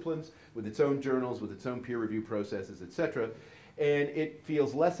other disciplines with its own journals, with its own peer review processes, etc. And it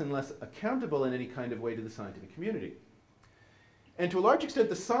feels less and less accountable in any kind of way to the scientific community. And to a large extent,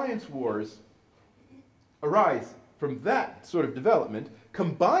 the science wars arise from that sort of development,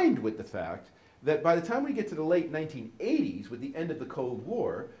 combined with the fact that by the time we get to the late 1980s, with the end of the Cold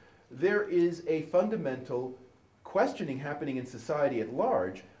War, there is a fundamental questioning happening in society at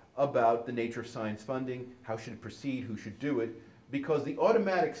large about the nature of science funding, how should it proceed, who should do it, because the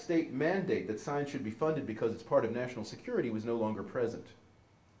automatic state mandate that science should be funded because it's part of national security was no longer present.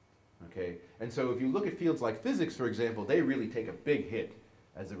 Okay? And so if you look at fields like physics, for example, they really take a big hit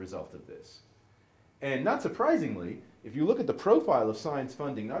as a result of this. And not surprisingly, if you look at the profile of science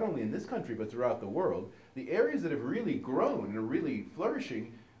funding, not only in this country but throughout the world, the areas that have really grown and are really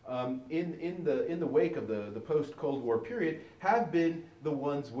flourishing in the wake of the post-Cold War period have been the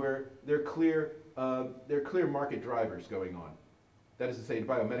ones where there are clear market drivers going on. That is to say,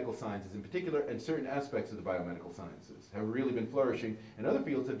 biomedical sciences in particular, and certain aspects of the biomedical sciences have really been flourishing, and other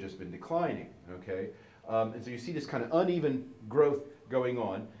fields have just been declining, okay? And so you see this kind of uneven growth going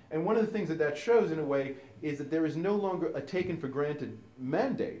on. And one of the things that shows, in a way, is that there is no longer a taken-for-granted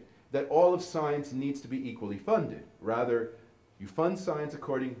mandate that all of science needs to be equally funded. Rather, you fund science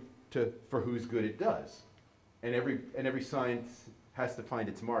according to for whose good it does. And every science has to find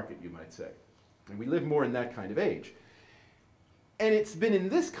its market, you might say. And we live more in that kind of age. And it's been in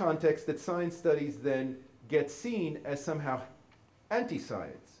this context that science studies then get seen as somehow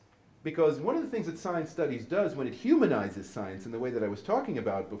anti-science. Because one of the things that science studies does when it humanizes science in the way that I was talking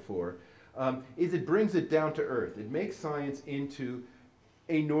about before, is it brings it down to earth. It makes science into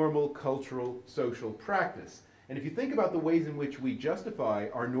a normal cultural, social practice. And if you think about the ways in which we justify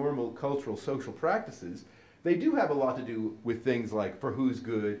our normal cultural, social practices, they do have a lot to do with things like for whose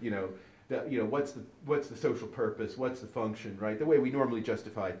good, what's the social purpose, what's the function, right? The way we normally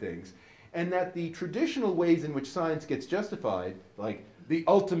justify things. And that the traditional ways in which science gets justified, like the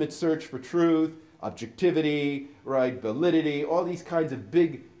ultimate search for truth, objectivity, right, validity, all these kinds of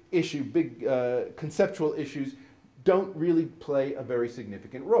big conceptual issues don't really play a very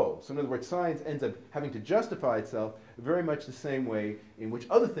significant role. So in other words, science ends up having to justify itself very much the same way in which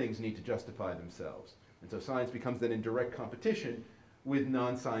other things need to justify themselves. And so science becomes then in direct competition with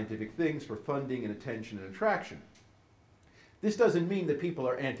non-scientific things for funding and attention and attraction. This doesn't mean that people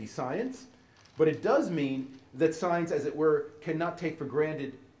are anti-science, but it does mean that science, as it were, cannot take for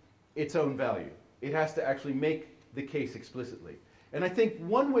granted its own value. It has to actually make the case explicitly. And I think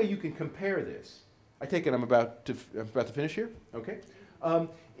one way you can compare this, I take it I'm about to finish here, okay,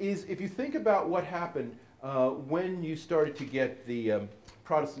 is if you think about what happened when you started to get the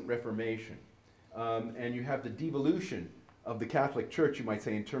Protestant Reformation, and you have the devolution of the Catholic Church, you might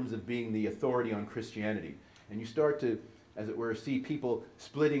say, in terms of being the authority on Christianity. And you start to, as it were, see people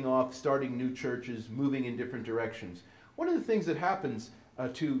splitting off, starting new churches, moving in different directions. One of the things that happens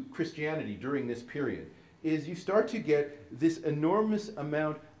to Christianity during this period is you start to get this enormous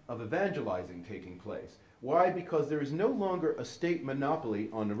amount of evangelizing taking place. Why? Because there is no longer a state monopoly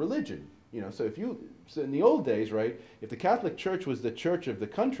on a religion. So in the old days, right, if the Catholic Church was the church of the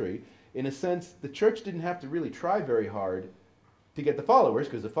country, in a sense, the church didn't have to really try very hard to get the followers,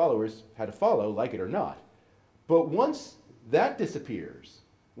 because the followers had to follow, like it or not. But once that disappears,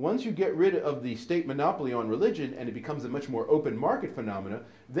 once you get rid of the state monopoly on religion and it becomes a much more open market phenomena,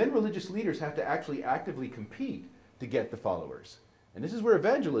 then religious leaders have to actually actively compete to get the followers. And this is where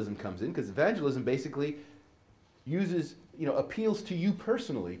evangelism comes in, because evangelism basically uses, appeals to you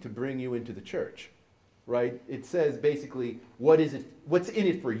personally to bring you into the church, right? It says basically, what's in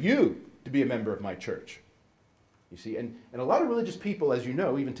it for you to be a member of my church? You see, and a lot of religious people, as you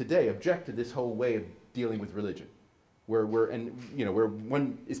know, even today, object to this whole way of dealing with religion, where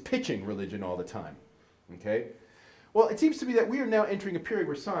one is pitching religion all the time, okay? Well, it seems to me that we are now entering a period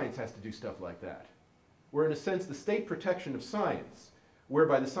where science has to do stuff like that, where in a sense the state protection of science,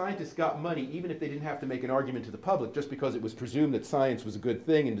 whereby the scientists got money even if they didn't have to make an argument to the public just because it was presumed that science was a good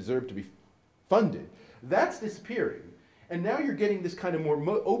thing and deserved to be funded, that's disappearing. And now you're getting this kind of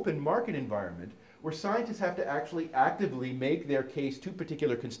more open market environment where scientists have to actually actively make their case to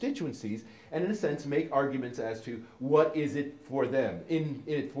particular constituencies and in a sense make arguments as to what is it for them, in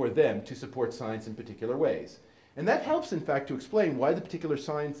it for them to support science in particular ways. And that helps in fact to explain why the particular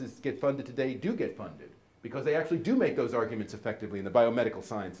sciences get funded today do get funded, because they actually do make those arguments effectively in the biomedical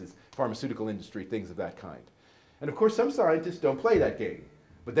sciences, pharmaceutical industry, things of that kind. And of course some scientists don't play that game,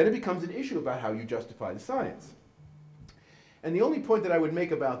 but then it becomes an issue about how you justify the science. And the only point that I would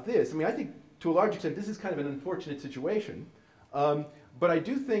make about this, I think to a large extent this is kind of an unfortunate situation, but I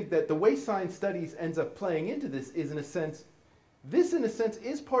do think that the way science studies ends up playing into this is in a sense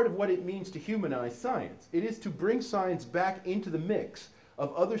is part of what it means to humanize science. It is to bring science back into the mix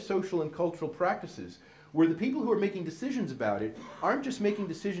of other social and cultural practices where the people who are making decisions about it aren't just making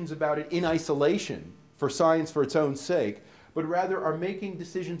decisions about it in isolation for science for its own sake, but rather are making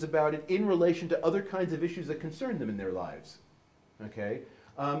decisions about it in relation to other kinds of issues that concern them in their lives. Okay?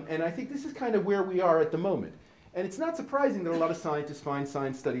 And I think this is kind of where we are at the moment. And it's not surprising that a lot of scientists find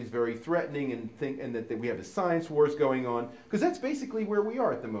science studies very threatening and that we have the science wars going on, because that's basically where we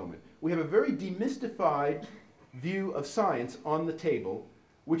are at the moment. We have a very demystified view of science on the table,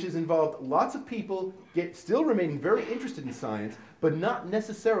 which has involved lots of people still remaining very interested in science, but not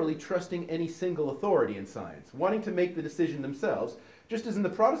necessarily trusting any single authority in science, wanting to make the decision themselves, just as in the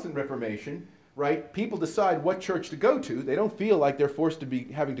Protestant Reformation, right? People decide what church to go to. They don't feel like they're forced to be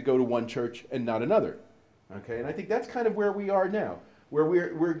having to go to one church and not another. Okay, and I think that's kind of where we are now, where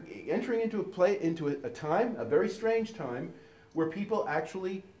we're entering into a time, a very strange time, where people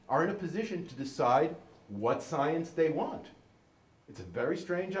actually are in a position to decide what science they want. It's a very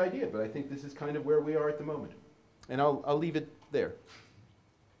strange idea, but I think this is kind of where we are at the moment. And I'll leave it there.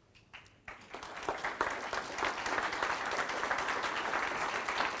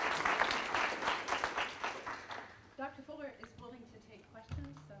 Dr. Fuller is willing to take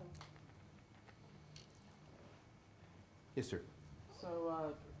questions, so. Yes, sir.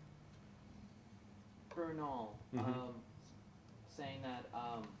 So, Bernal, saying that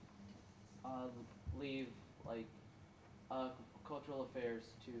leave cultural affairs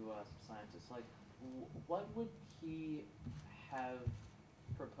to scientists. What would he have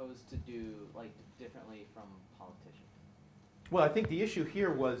proposed to do differently from politicians? Well, I think the issue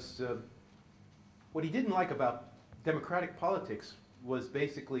here was what he didn't like about democratic politics was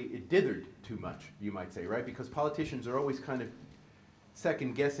basically it dithered too much, you might say, right? Because politicians are always kind of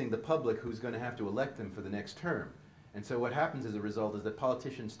second-guessing the public who's going to have to elect them for the next term. And so what happens as a result is that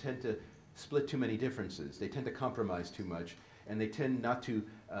politicians tend to split too many differences. They tend to compromise too much, and they tend not to,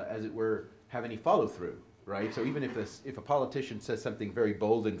 as it were, have any follow-through, right? So even if a politician says something very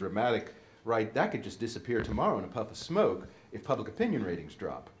bold and dramatic, right, that could just disappear tomorrow in a puff of smoke if public opinion ratings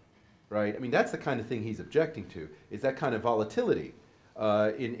drop, right? I mean, that's the kind of thing he's objecting to, is that kind of volatility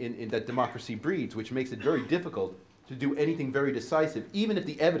in that democracy breeds, which makes it very difficult to do anything very decisive, even if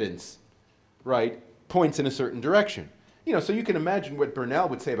the evidence, right, points in a certain direction. You know, so you can imagine what Bernal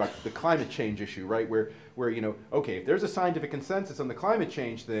would say about the climate change issue, right, where okay, if there's a scientific consensus on the climate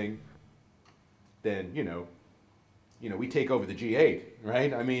change thing, then, we take over the G8,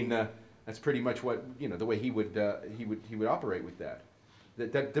 right? I mean, that's pretty much what, the way he would operate with that.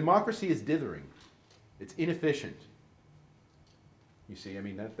 That democracy is dithering. It's inefficient. You see, I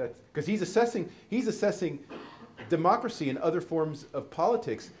mean, that's because he's assessing democracy and other forms of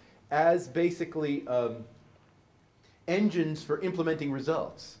politics as basically engines for implementing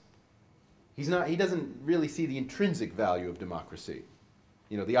results. He doesn't really see the intrinsic value of democracy.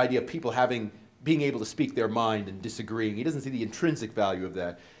 The idea of people being able to speak their mind and disagreeing. He doesn't see the intrinsic value of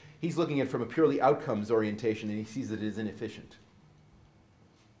that. He's looking at it from a purely outcomes orientation, and he sees that it is inefficient.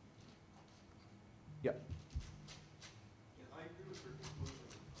 Yeah. Yeah, I agree with your conclusion,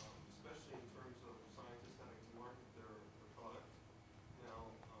 especially in terms of scientists having to market their product.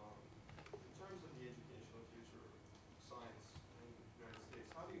 Now, in terms of the educational future of science in the United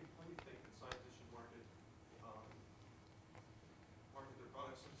States, how do you think that scientists should market their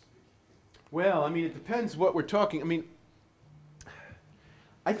products, so to speak? Well, I mean, it depends what we're talking. I mean,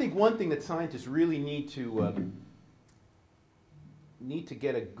 I think one thing that scientists really need to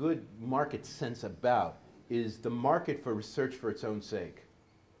get a good market sense about is the market for research for its own sake,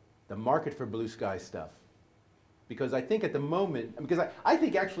 the market for blue sky stuff. Because I think at the moment, because I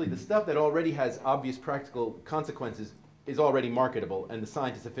think actually the stuff that already has obvious practical consequences is already marketable, and the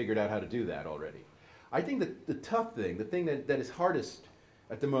scientists have figured out how to do that already. I think that the tough thing, the thing that is hardest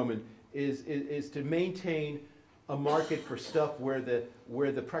at the moment is to maintain a market for stuff where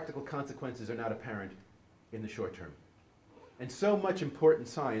the practical consequences are not apparent in the short term. And so much important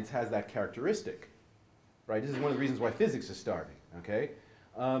science has that characteristic, right? This is one of the reasons why physics is starving, okay?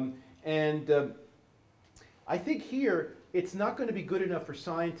 I think here it's not going to be good enough for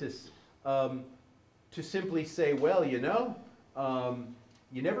scientists to simply say, well, you know,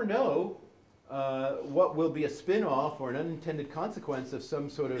 you never know what will be a spin-off or an unintended consequence of some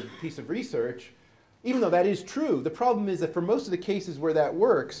sort of piece of research. Even though that is true, the problem is that for most of the cases where that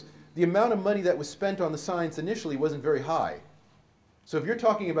works, the amount of money that was spent on the science initially wasn't very high. So if you're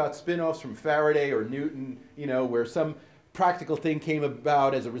talking about spin-offs from Faraday or Newton, you know, where some practical thing came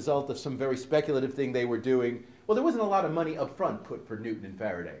about as a result of some very speculative thing they were doing, well, there wasn't a lot of money up front put for Newton and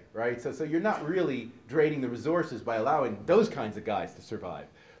Faraday, right? So you're not really draining the resources by allowing those kinds of guys to survive.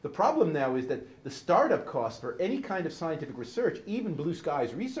 The problem now is that the startup cost for any kind of scientific research, even blue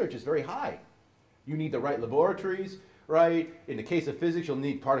skies research, is very high. You need the right laboratories, right? In the case of physics, you'll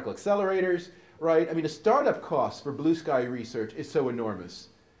need particle accelerators, right? I mean, the startup cost for blue sky research is so enormous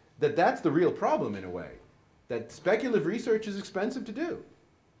that that's the real problem in a way, that speculative research is expensive to do.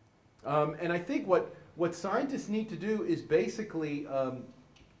 And I think what scientists need to do is basically,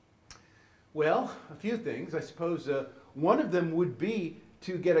 well, a few things. I suppose one of them would be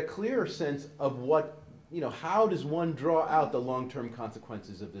to get a clearer sense of what, you know, how does one draw out the long-term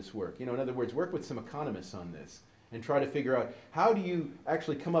consequences of this work? You know, in other words, work with some economists on this and try to figure out how do you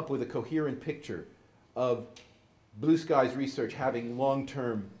actually come up with a coherent picture of blue skies research having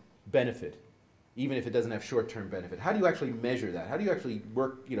long-term benefit, even if it doesn't have short-term benefit. How do you actually measure that? How do you actually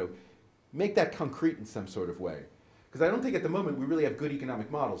work, you know, make that concrete in some sort of way? Because I don't think at the moment we really have good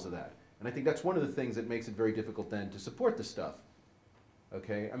economic models of that. And I think that's one of the things that makes it very difficult then to support this stuff.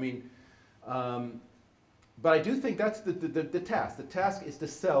 Okay, I mean, but I do think that's the task. The task is to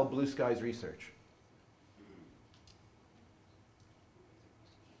sell blue skies research.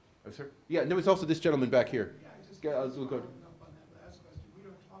 Oh, sir? Yeah, and there was also this gentleman back here. Yeah, I just Yeah, following we'll go. up on that last question. We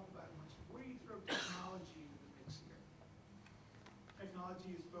don't talk about it much. Where do you throw technology into the mix here?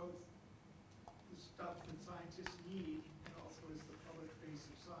 Technology is both the stuff that scientists need and also is the public face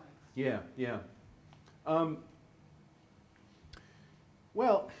of science. Yeah, yeah.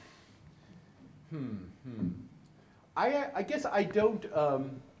 Well, I guess I don't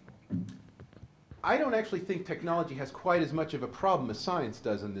actually think technology has quite as much of a problem as science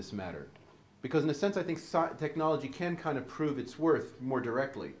does in this matter. Because in a sense, I think technology can kind of prove its worth more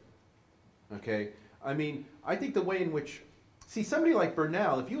directly. Okay? I mean, I think the way in which, see, somebody like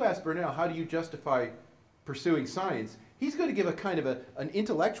Bernal, if you ask Bernal, how do you justify pursuing science, he's going to give a kind of an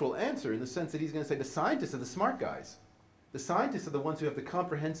intellectual answer in the sense that he's going to say the scientists are the smart guys. The scientists are the ones who have the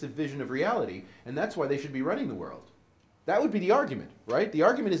comprehensive vision of reality, and that's why they should be running the world. That would be the argument, right? The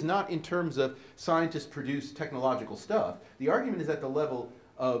argument is not in terms of scientists produce technological stuff. The argument is at the level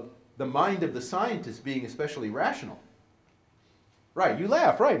of the mind of the scientist being especially rational. Right, you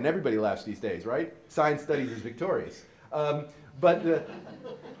laugh, right, and everybody laughs these days, right? Science studies is victorious. No,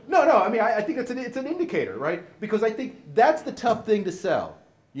 I mean, I think it's an indicator, right? Because I think that's the tough thing to sell,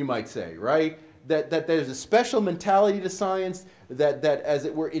 you might say, right? That there's a special mentality to science that, as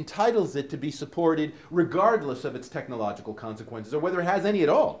it were, entitles it to be supported regardless of its technological consequences or whether it has any at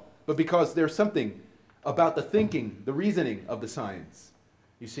all, but because there's something about the thinking, the reasoning of the science,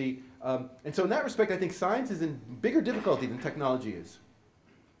 you see. And so in that respect, I think science is in bigger difficulty than technology is.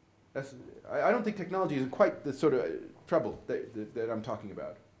 I don't think technology is in quite the sort of trouble that I'm talking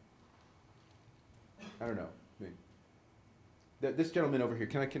about. I don't know. I mean, this gentleman over here,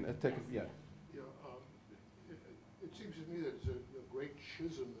 can I take a, yeah. It seems to me that there's a great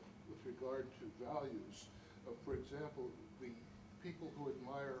schism with regard to values. For example, the people who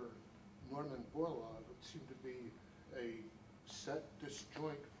admire Norman Borlaug seem to be a set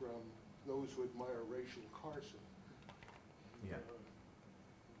disjoint from those who admire Rachel Carson. Yeah.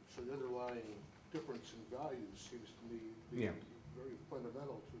 So the underlying difference in values seems to me to be very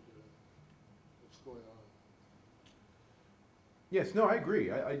fundamental to what's going on. Yes, no, I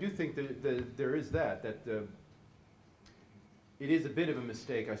agree. I do think that there is that it is a bit of a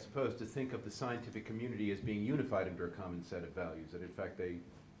mistake, I suppose, to think of the scientific community as being unified under a common set of values, that in fact they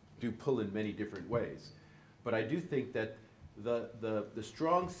do pull in many different ways. But I do think that the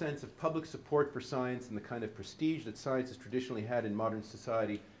strong sense of public support for science and the kind of prestige that science has traditionally had in modern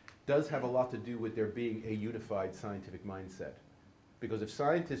society does have a lot to do with there being a unified scientific mindset. Because if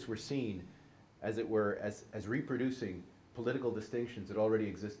scientists were seen, as it were, as reproducing political distinctions that already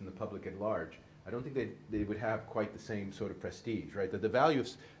exist in the public at large, I don't think they would have quite the same sort of prestige, right? That the value of,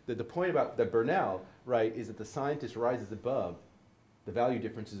 the point about that Bernal, right, is that the scientist rises above the value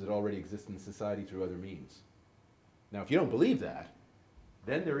differences that already exist in society through other means. Now, if you don't believe that,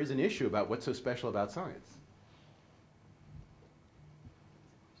 then there is an issue about what's so special about science.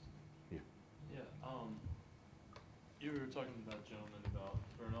 Yeah, you were talking to that gentleman about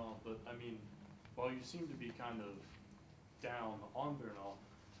Bernal, but I mean, while you seem to be kind of down on Bernal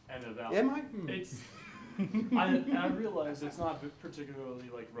and about Am I? it's I realize it's not a particularly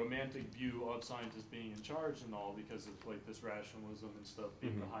like romantic view of scientists being in charge and all because of like this rationalism and stuff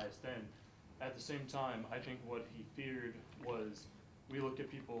being the highest end. At the same time, I think what he feared was we look at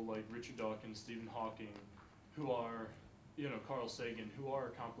people like Richard Dawkins, Stephen Hawking, who are, you know, Carl Sagan, who are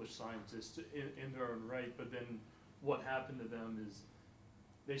accomplished scientists in their own right, but then what happened to them is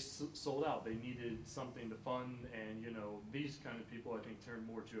they sold out. They needed something to fund, and, you know, these kind of people, I think, turn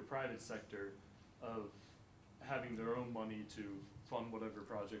more to a private sector of having their own money to fund whatever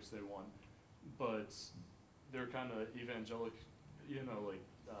projects they want. But they're kind of evangelic, you know, like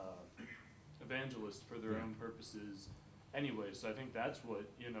evangelists for their own purposes anyway. So I think that's what,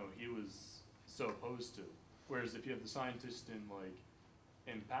 you know, he was so opposed to. Whereas if you have the scientists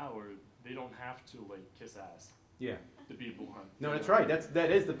in power, they don't have to like kiss ass. Yeah. The people hunt. No, that's right.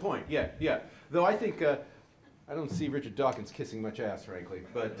 That is the point. Yeah, yeah. Though I think I don't see Richard Dawkins kissing much ass, frankly.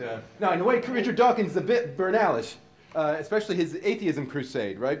 But no, in a way, Richard Dawkins is a bit Bernalish, especially his atheism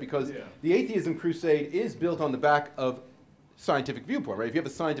crusade, right? Because the atheism crusade is built on the back of scientific viewpoint, right? If you have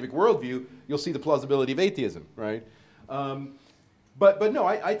a scientific worldview, you'll see the plausibility of atheism, right? But no,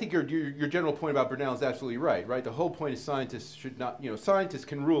 I think your general point about Bernal is absolutely right, right? The whole point is scientists should not, you know, scientists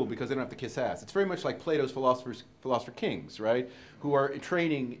can rule because they don't have to kiss ass. It's very much like Plato's philosopher kings, right? Who are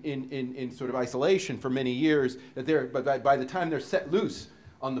training in sort of isolation for many years, that but by the time they're set loose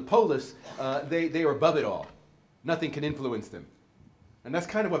on the polis, they are above it all. Nothing can influence them. And that's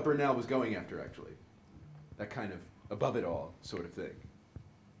kind of what Bernal was going after, actually. That kind of above it all sort of thing,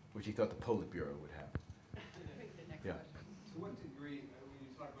 which he thought the Politburo would have. Yeah. To what degree, when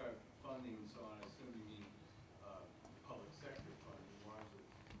you talk about funding and so on, I assume you mean public sector funding largely.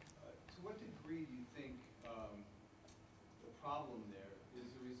 To what degree do you think the problem there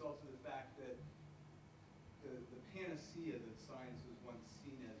is a result of the fact that the panacea that science was once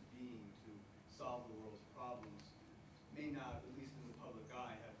seen as being to solve the world's problems may not, at least in the public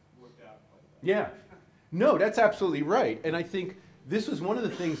eye, have worked out quite well? Yeah. No, that's absolutely right. And I think this was one of the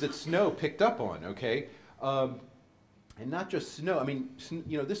things that Snow picked up on, okay? And not just Snow, I mean,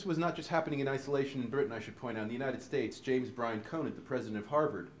 you know, this was not just happening in isolation in Britain, I should point out. In the United States, James Bryan Conant, the president of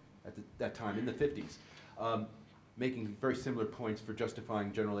Harvard at that time, in the 50s, making very similar points for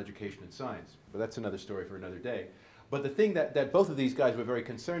justifying general education in science. But that's another story for another day. But the thing that both of these guys were very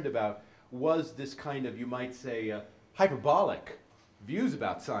concerned about was this kind of, you might say, hyperbolic views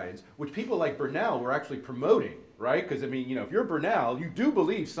about science, which people like Bernal were actually promoting, right? Because, I mean, you know, if you're Bernal, you do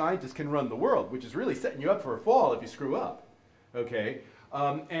believe scientists can run the world, which is really setting you up for a fall if you screw up, okay?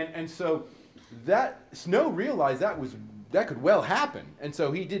 And so that, Snow realized that could well happen, and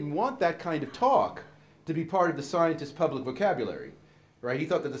so he didn't want that kind of talk to be part of the scientist's public vocabulary, right? He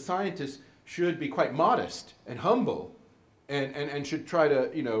thought that the scientists should be quite modest and humble and should try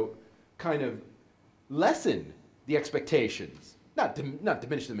to, you know, kind of lessen the expectations. Not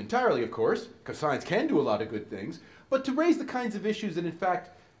diminish them entirely, of course, because science can do a lot of good things, but to raise the kinds of issues that, in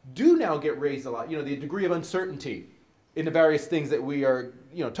fact, do now get raised a lot. You know, the degree of uncertainty in the various things that we are,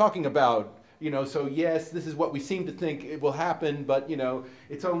 you know, talking about. You know, so yes, this is what we seem to think it will happen, but, you know,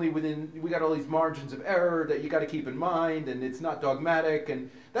 it's only within, we got all these margins of error that you got to keep in mind, and it's not dogmatic,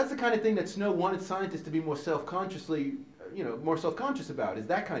 and that's the kind of thing that Snow wanted scientists to be more self-consciously, you know, more self-conscious about, is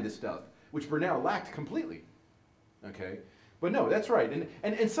that kind of stuff, which Bernal lacked completely. Okay. But no, that's right.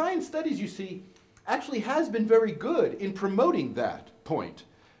 And science studies, you see, actually has been very good in promoting that point.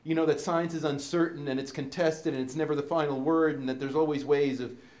 You know, that science is uncertain and it's contested and it's never the final word, and that there's always ways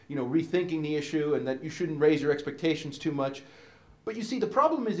of, you know, rethinking the issue, and that you shouldn't raise your expectations too much. But you see, the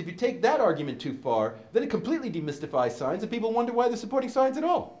problem is if you take that argument too far, then it completely demystifies science and people wonder why they're supporting science at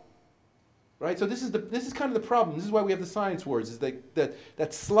all. Right? So this is kind of the problem. This is why we have the science wars, is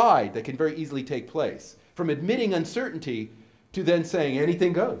that slide that can very easily take place from admitting uncertainty to then saying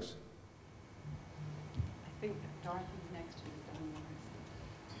anything goes. I think Dorothy's next to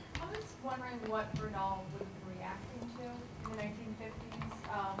you. what Bernal would have been reacting to in the 1950s,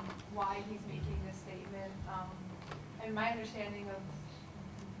 why he's making this statement. And my understanding of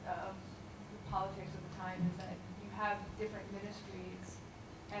the politics of the time is that you have different ministries,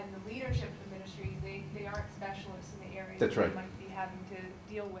 and the leadership of the ministries, they aren't specialists in the areas That's that right. they might be having to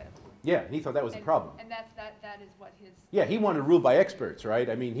deal with. Yeah, he thought that was the problem. And that is what his... Yeah, he wanted to rule by experts, right?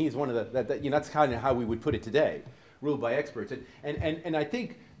 I mean, he's one of that's kind of how we would put it today, ruled by experts. And I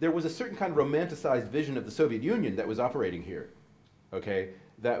think there was a certain kind of romanticized vision of the Soviet Union that was operating here, okay?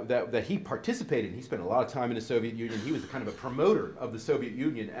 That he participated in. He spent a lot of time in the Soviet Union. He was kind of a promoter of the Soviet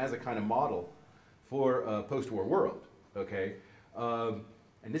Union as a kind of model for a post-war world, okay?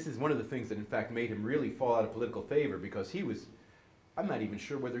 And this is one of the things that, in fact, made him really fall out of political favor, because he was, I'm not even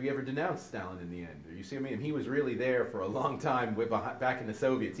sure whether he ever denounced Stalin in the end. You see what I mean? He was really there for a long time back in the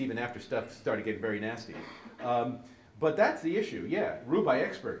Soviets, even after stuff started getting very nasty. But that's the issue, yeah, ruled by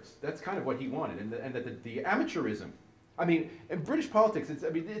experts. That's kind of what he wanted, and that the amateurism. I mean, in British politics,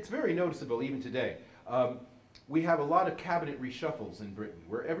 it's very noticeable even today. We have a lot of cabinet reshuffles in Britain,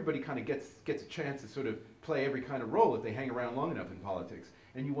 where everybody kind of gets a chance to sort of play every kind of role if they hang around long enough in politics.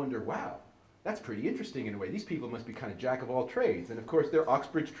 And you wonder, wow, that's pretty interesting in a way. These people must be kind of jack of all trades. And of course, they're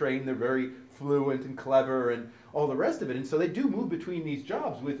Oxbridge trained, they're very fluent and clever and all the rest of it. And so they do move between these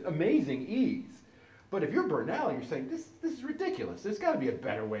jobs with amazing ease. But if you're Bernal and you're saying, this is ridiculous, there's got to be a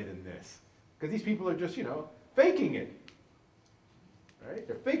better way than this. Because these people are just, you know, faking it. Right?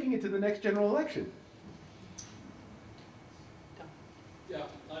 They're faking it to the next general election. Yeah,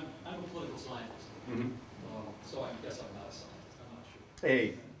 I'm a political scientist, Mm-hmm. so I guess I'm not a scientist, I'm not sure.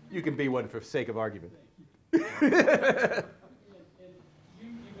 Hey, you can be one for sake of argument. And you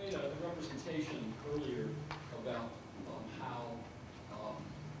made a representation earlier about how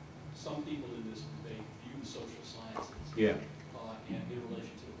some people in this debate view the social sciences Yeah. and in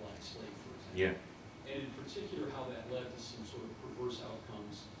relation to the blank slate, for example. Yeah. And in particular, how that led to some sort of perverse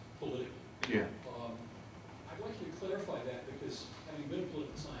outcomes politically. Yeah. I'd like you to clarify that, because having been a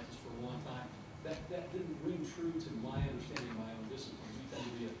political scientist for a long time, that didn't ring true to my understanding of my own discipline. We tend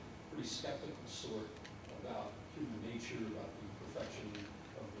to be a pretty skeptical sort about human nature, about the perfection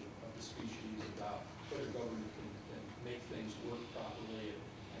of the species, about whether government can make things work properly,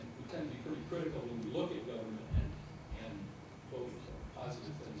 and we tend to be pretty critical when we look at government and both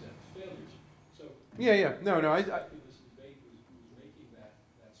positive things and failures. So Yeah. No. this debate was making that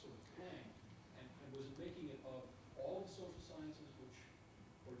sort of claim, and was it making it of all the social sciences,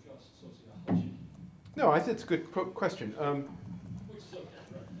 or just sociology? No, I think it's a good question. Which is okay,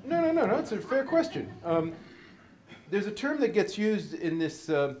 right? No, it's a fair question. There's a term that gets used in this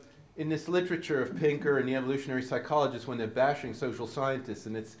literature of Pinker and the evolutionary psychologists when they're bashing social scientists,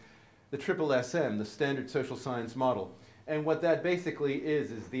 and it's the triple SM, the standard social science model. And what that basically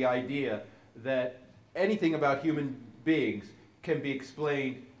is the idea that anything about human beings can be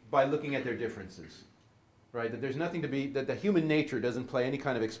explained by looking at their differences. Right, that there's nothing to be, that the human nature doesn't play any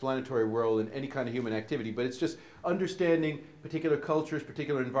kind of explanatory role in any kind of human activity, but it's just understanding particular cultures,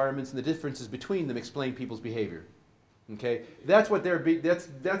 particular environments, and the differences between them explain people's behavior. Okay, that's what that's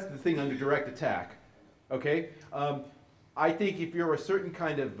the thing under direct attack. Okay, I think if you're a certain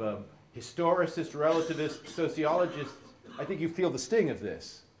kind of historicist, relativist, sociologist, I think you feel the sting of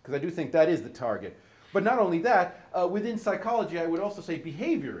this, because I do think that is the target. But not only that, within psychology, I would also say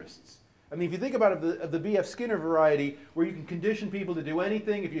behaviorists. I mean, if you think about it, of the B.F. Skinner variety, where you can condition people to do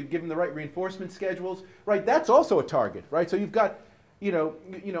anything if you give them the right reinforcement schedules, right? That's also a target, right? So you've got, you know,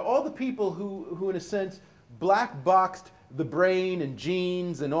 all the people who in a sense black boxed the brain and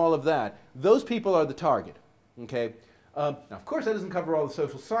genes and all of that. Those people are the target. Okay. Now, of course, that doesn't cover all the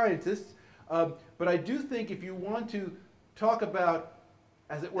social scientists, but I do think if you want to talk about,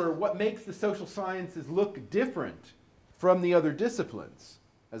 as it were, what makes the social sciences look different from the other disciplines,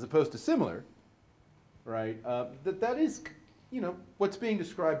 as opposed to similar, right? That is, you know, what's being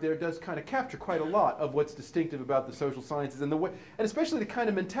described there does kind of capture quite a lot of what's distinctive about the social sciences and the way, and especially the kind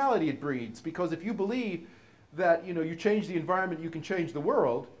of mentality it breeds. Because if you believe that, you know, you change the environment, you can change the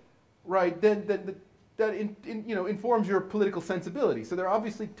world, right? Then that informs your political sensibility. So they're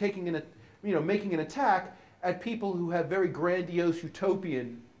obviously taking making an attack at people who have very grandiose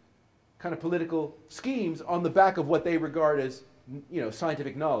utopian kind of political schemes on the back of what they regard as, you know,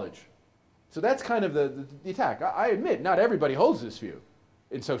 scientific knowledge. So that's kind of the attack. I admit, not everybody holds this view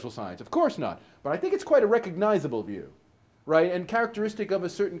in social science. Of course not. But I think it's quite a recognizable view, right? And characteristic of a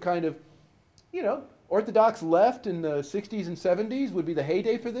certain kind of, you know, orthodox left in the 60s and 70s would be the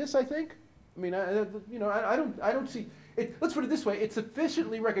heyday for this, I think. I mean, I don't see it. Let's put it this way. It's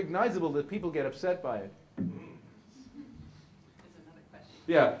sufficiently recognizable that people get upset by it. There's another question.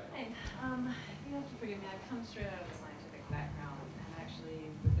 Yeah. Hi. You have to forgive me, I've come straight out of a scientific background, and actually,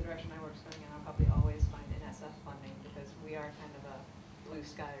 with the direction my work's going in, I'll probably always find NSF funding, because we are kind of a blue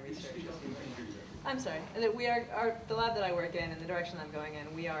sky research. I'm sorry, that we are, the lab that I work in and the direction I'm going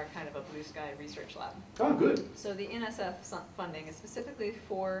in, we are kind of a blue sky research lab. Oh, good. So the NSF funding is specifically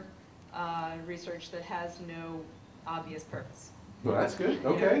for research that has no obvious purpose. Well, that's good.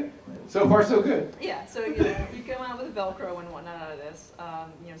 Okay. So far, so good. Yeah, so you come out with Velcro and whatnot out of this,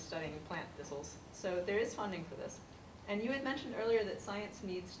 studying plant thistles. So there is funding for this. And you had mentioned earlier that science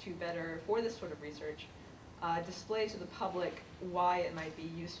needs to better, for this sort of research, display to the public why it might be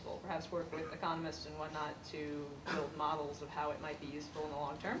useful. Perhaps work with economists and whatnot to build models of how it might be useful in the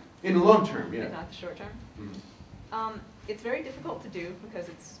long term. In the long term, yeah. If not the short term. Mm-hmm. It's very difficult to do because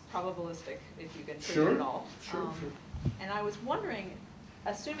it's probabilistic if you can prove Sure. it at all. Sure. And I was wondering,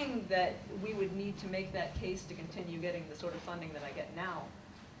 assuming that we would need to make that case to continue getting the sort of funding that I get now,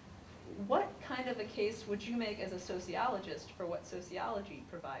 what kind of a case would you make as a sociologist for what sociology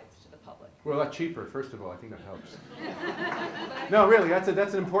provides to the public? Well, a lot cheaper, first of all. I think that helps. No, really, that's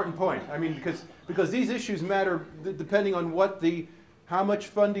an important point. I mean, because these issues matter depending on how much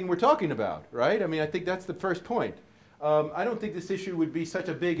funding we're talking about, right? I mean, I think that's the first point. I don't think this issue would be such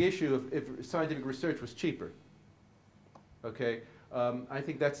a big issue if scientific research was cheaper. Okay, I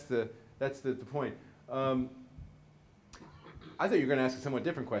think that's the point. I thought you were going to ask a somewhat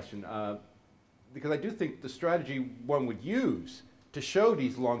different question, because I do think the strategy one would use to show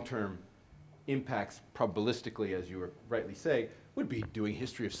these long-term impacts probabilistically, as you were rightly say, would be doing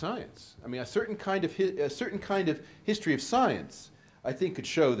history of science. I mean, a certain kind of history of science, I think, could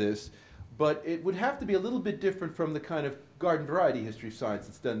show this, but it would have to be a little bit different from the kind of garden variety history of science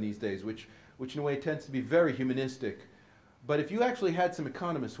that's done these days, which in a way tends to be very humanistic. But if you actually had some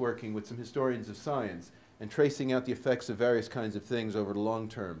economists working with some historians of science and tracing out the effects of various kinds of things over the long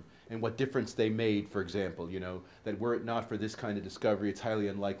term and what difference they made, for example, that were it not for this kind of discovery, it's highly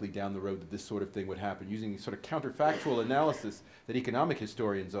unlikely down the road that this sort of thing would happen, using sort of counterfactual analysis that economic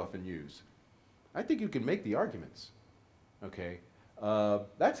historians often use. I think you can make the arguments, okay?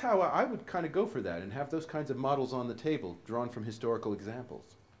 That's how I would kind of go for that and have those kinds of models on the table drawn from historical examples.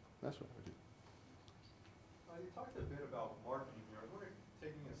 That's what I would do. You talked a bit about marketing here. I was wondering,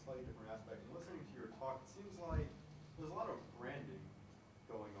 taking a slightly different aspect, and listening to your talk, it seems like there's a lot of branding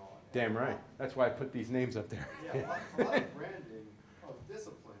going on. Damn right. That's why I put these names up there. Yeah, a lot of branding of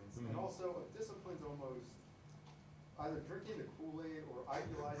disciplines, and also of disciplines almost either drinking the Kool-Aid or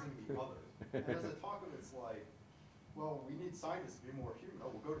idealizing the other. And as a talk of it's like, well, we need scientists to be more human.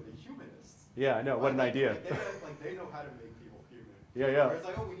 Oh, we'll go to the humanists. Yeah, I know. What an idea. They know how to make people human. Yeah. Whereas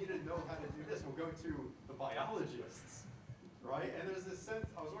like, oh, we need to know how to do this. We'll go to the biologists, right? And there's this sense,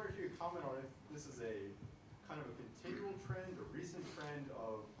 I was wondering if you could comment on if this is a kind of a continual trend, a recent trend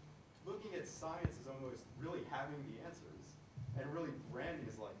of looking at science as almost really having the answers, and really branding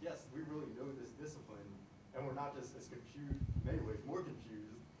is like, yes, we really know this discipline, and we're not just as confused, in many ways, more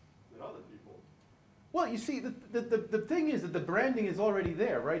confused than other people. Well, you see, the thing is that the branding is already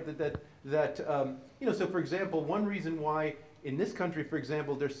there, right? So for example, one reason why in this country, for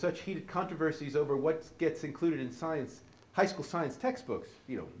example, there's such heated controversies over what gets included in science, high school science textbooks,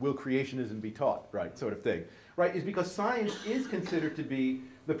 will creationism be taught, right, sort of thing, right, is because science is considered to be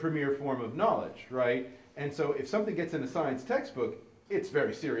the premier form of knowledge, right? And so if something gets in a science textbook, it's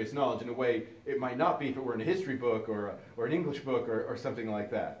very serious knowledge in a way it might not be if it were in a history book or an English book or something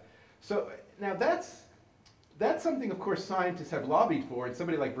like that. So now that's something, of course, scientists have lobbied for, and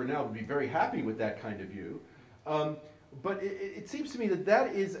somebody like Brunel would be very happy with that kind of view. But it seems to me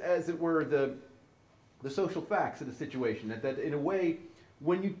that is, as it were, the social facts of the situation. That in a way,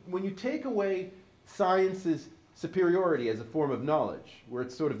 when you take away science's superiority as a form of knowledge, where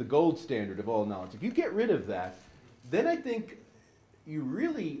it's sort of the gold standard of all knowledge, if you get rid of that, then I think you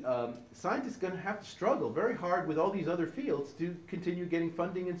really, scientists are going to have to struggle very hard with all these other fields to continue getting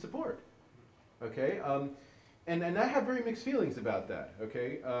funding and support. Okay, and I have very mixed feelings about that.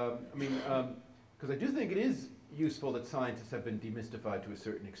 Okay, because I do think it is useful that scientists have been demystified to a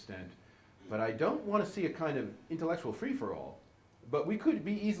certain extent, but I don't want to see a kind of intellectual free-for-all. But we could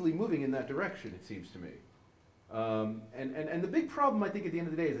be easily moving in that direction, it seems to me. And the big problem, I think, at the end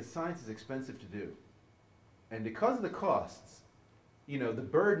of the day, is that science is expensive to do, and because of the costs, the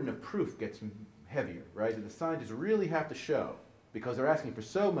burden of proof gets heavier, right? And the scientists really have to show, because they're asking for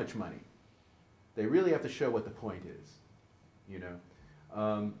so much money. They really have to show what the point is,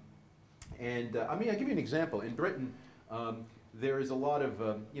 I'll give you an example. In Britain, there is a lot of,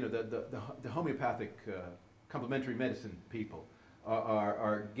 the homeopathic complementary medicine people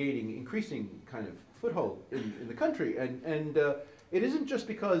are gaining increasing kind of foothold in the country. And it isn't just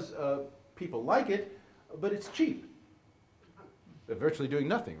because people like it, but it's cheap. They're virtually doing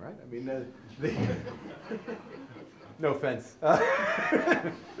nothing, right? I mean, no offense.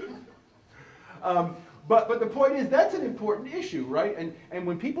 But the point is, that's an important issue, right? And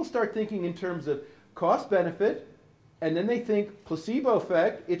when people start thinking in terms of cost-benefit, and then they think placebo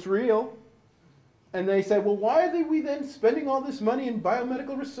effect, it's real, and they say, well, why are we then spending all this money in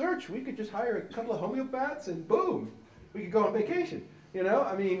biomedical research? We could just hire a couple of homeopaths and boom, we could go on vacation. You know,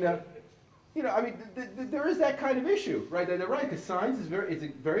 I mean, there is that kind of issue, right? They're right, because science is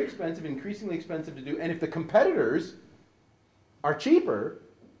very expensive, increasingly expensive to do, and if the competitors are cheaper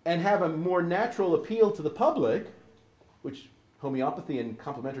and have a more natural appeal to the public, which homeopathy and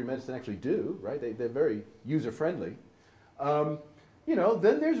complementary medicine actually do, right? They're very user-friendly. You know,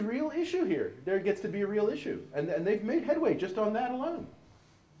 then there's a real issue here. There gets to be a real issue. And they've made headway just on that alone.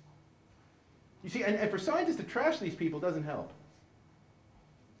 You see, and for scientists to trash these people doesn't help.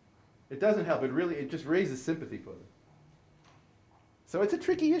 It doesn't help. It just raises sympathy for them. So it's a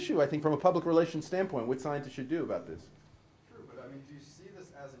tricky issue, I think, from a public relations standpoint, what scientists should do about this. True, but I mean, do you see this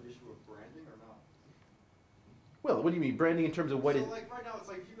as an issue of branding or not? Well, what do you mean, branding in terms of what is... So, like, right now, it's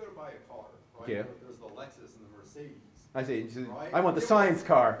like if you go to buy a car, right? Yeah. There's the Lexus and the Mercedes. I say, right? I want the People science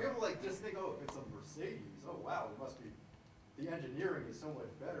car. People like just think, oh, if it's a Mercedes, oh wow, it must be, the engineering is so much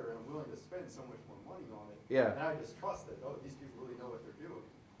better and I'm willing to spend so much more money on it. Yeah. And I just trust that, oh, these people really know what they're doing.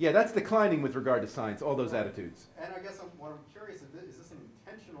 Yeah, that's declining with regard to science, all those attitudes. And I guess what I'm curious, is this an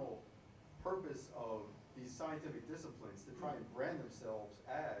intentional purpose of these scientific disciplines to try and brand themselves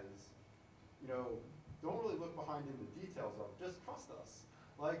as, you know, don't really look behind in the details of, just trust us.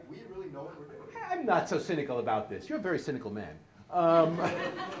 Like, we really know what we're doing. I'm not so cynical about this. You're a very cynical man.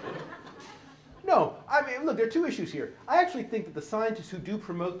 No, I mean, look, there are two issues here. I actually think that the scientists who do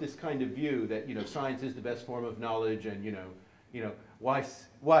promote this kind of view that, you know, science is the best form of knowledge and, you know, why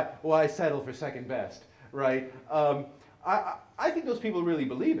settle for second best, right? I think those people really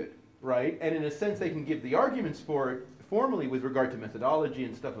believe it, right? And in a sense, they can give the arguments for it formally with regard to methodology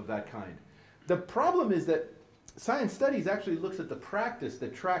and stuff of that kind. The problem is that science studies actually looks at the practice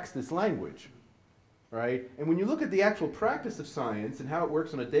that tracks this language, right? And when you look at the actual practice of science and how it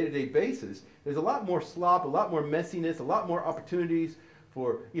works on a day-to-day basis, there's a lot more slop, a lot more messiness, a lot more opportunities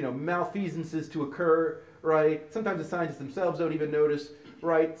for, you know, malfeasances to occur, right? Sometimes the scientists themselves don't even notice,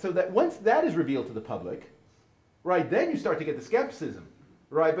 right? So that once that is revealed to the public, right, then you start to get the skepticism,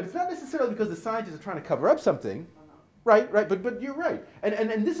 right? But it's not necessarily because the scientists are trying to cover up something, right? But you're right.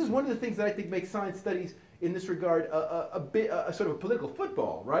 And this is one of the things that I think makes science studies in this regard a sort of a political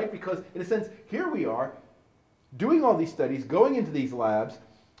football, right? Because in a sense, here we are doing all these studies, going into these labs,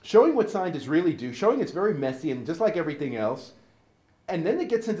 showing what scientists really do, showing it's very messy and just like everything else, and then it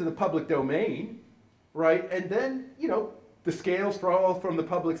gets into the public domain, right? And then, you know, the scales fall from the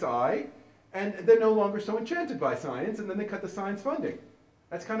public's eye, and they're no longer so enchanted by science, and then they cut the science funding.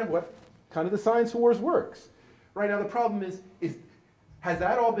 That's kind of what the science wars works. Right now, the problem is has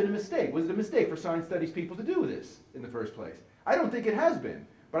that all been a mistake? Was it a mistake for science studies people to do this in the first place? I don't think it has been,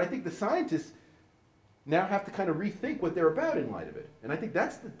 but I think the scientists now have to kind of rethink what they're about in light of it. And I think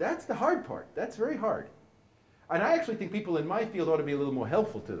that's the hard part. That's very hard. And I actually think people in my field ought to be a little more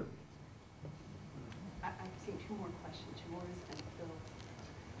helpful to them. I've seen two more questions, yours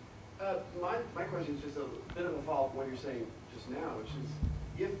and Phil. My question is just a bit of a follow-up on what you're saying just now, which is,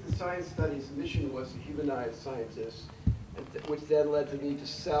 if the science studies mission was to humanize scientists, which then led to the need to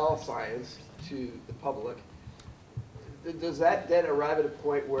sell science to the public, does that then arrive at a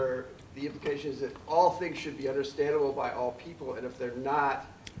point where the implication is that all things should be understandable by all people, and if they're not,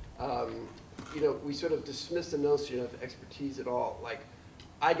 you know, we sort of dismiss the notion of expertise at all? Like,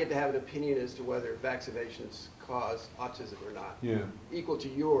 I get to have an opinion as to whether vaccinations cause autism or not, equal to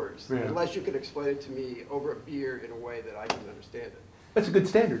yours, unless you can explain it to me over a beer in a way that I can understand it. That's a good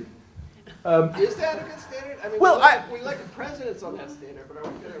standard. Is that a good standard? I mean, well, we like the presidents on that standard, but are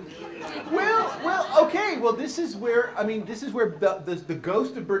we going to really? Well, okay. Well, this is where the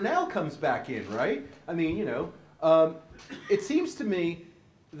ghost of Burnell comes back in, right? I mean, you know, it seems to me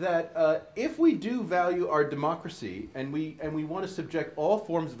that if we do value our democracy and we want to subject all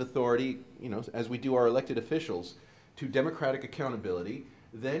forms of authority, you know, as we do our elected officials, to democratic accountability,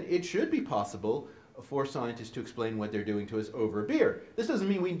 then it should be possible for scientists to explain what they're doing to us over a beer. This doesn't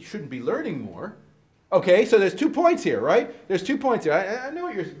mean we shouldn't be learning more. Okay, so there's 2 points here, right? There's 2 points here. I know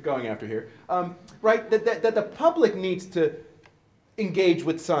what you're going after here. Right, that the public needs to engage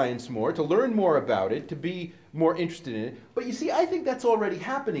with science more, to learn more about it, to be more interested in it. But you see, I think that's already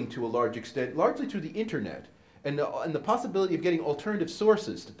happening to a large extent, largely through the internet and the possibility of getting alternative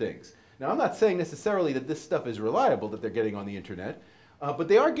sources to things. Now, I'm not saying necessarily that this stuff is reliable that they're getting on the internet, but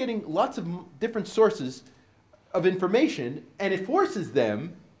they are getting lots of different sources of information, and it forces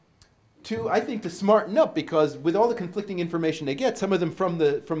them to, I think, to smarten up, because with all the conflicting information they get, some of them from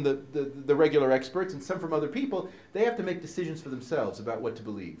the regular experts and some from other people, they have to make decisions for themselves about what to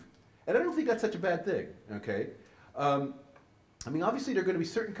believe. And I don't think that's such a bad thing, okay? I mean, obviously there are going to be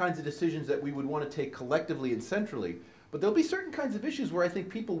certain kinds of decisions that we would want to take collectively and centrally, but there'll be certain kinds of issues where I think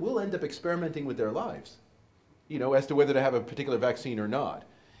people will end up experimenting with their lives, you know, as to whether to have a particular vaccine or not.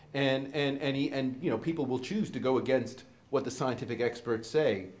 And you know, people will choose to go against what the scientific experts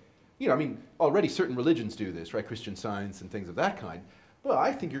say. You know, I mean, already certain religions do this, right? Christian Science and things of that kind. But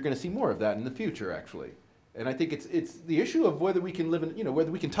I think you're going to see more of that in the future, actually. And I think it's the issue of whether we can live in, you know,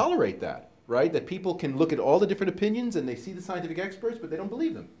 whether we can tolerate that, right? That people can look at all the different opinions and they see the scientific experts, but they don't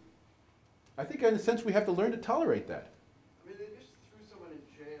believe them. I think in a sense we have to learn to tolerate that. I mean, they just threw someone in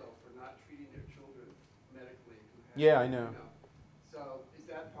jail for not treating their children medically. Yeah, I know. So is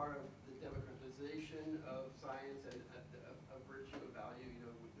that part of the democratization of science and a virtue of value? You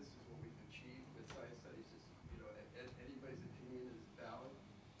know, this is what we've achieved with science studies. Is, you know, anybody's opinion is valid.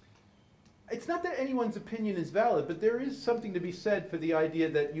 It's not that anyone's opinion is valid, but there is something to be said for the idea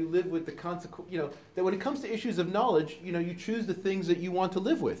that you live with the consequence. You know, that when it comes to issues of knowledge, you know, you choose the things that you want to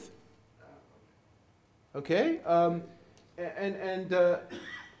live with. Okay,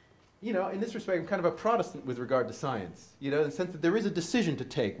 you know, in this respect, I'm kind of a Protestant with regard to science, you know, in the sense that there is a decision to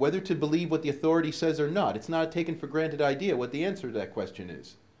take, whether to believe what the authority says or not. It's not a taken for granted idea what the answer to that question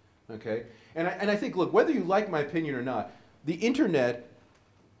is, okay? And I think, look, whether you like my opinion or not, the internet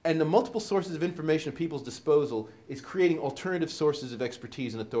and the multiple sources of information at people's disposal is creating alternative sources of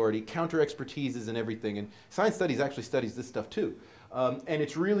expertise and authority, counter-expertises and everything, and science studies actually studies this stuff too. And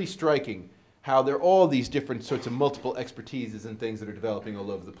it's really striking how there are all these different sorts of multiple expertises and things that are developing all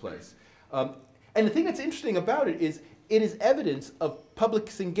over the place. And the thing that's interesting about it is evidence of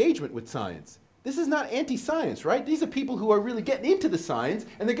public's engagement with science. This is not anti-science, right? These are people who are really getting into the science,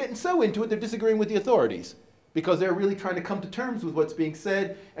 and they're getting so into it they're disagreeing with the authorities because they're really trying to come to terms with what's being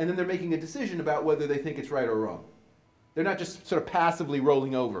said, and then they're making a decision about whether they think it's right or wrong. They're not just sort of passively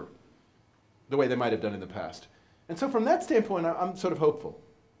rolling over the way they might have done in the past. And so from that standpoint, I'm sort of hopeful.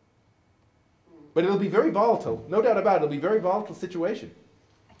 But it'll be very volatile, no doubt about it. It'll be a very volatile situation.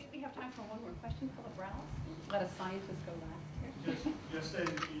 I think we have time for one more question. Philip Rouse, let a scientist go last here. Just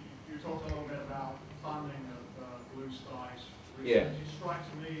you talked a little bit about funding of Blue Skies research. Yeah. It strikes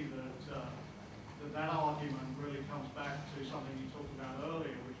me that that argument really comes back to something you talked about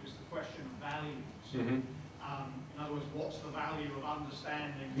earlier, which is the question of values. Mm-hmm. In other words, what's the value of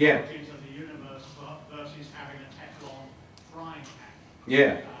understanding Yeah. the origins of the universe versus having a Teflon frying pan?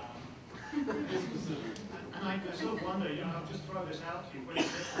 Yeah. And I sort of wonder, you know, I'll just throw this out to you, when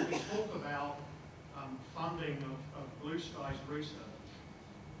we talk about funding of Blue Skies research,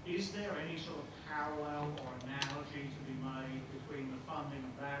 is there any sort of parallel or analogy to be made between the funding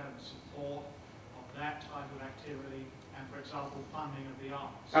of that and the support of that type of activity and, for example, funding of the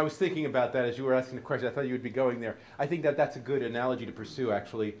arts? I was thinking about that as you were asking the question. I thought you would be going there. I think that that's a good analogy to pursue,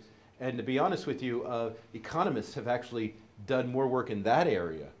 actually. And to be honest with you, economists have actually done more work in that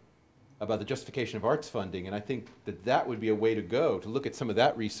area about the justification of arts funding, and I think that that would be a way to go, to look at some of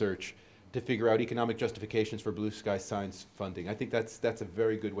that research to figure out economic justifications for blue sky science funding. I think that's a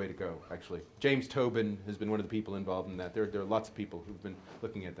very good way to go, actually. James Tobin has been one of the people involved in that. There are lots of people who've been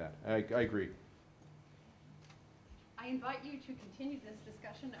looking at that. I agree. I invite you to continue this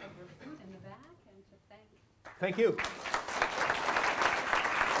discussion over food in the back and to thank. Thank you.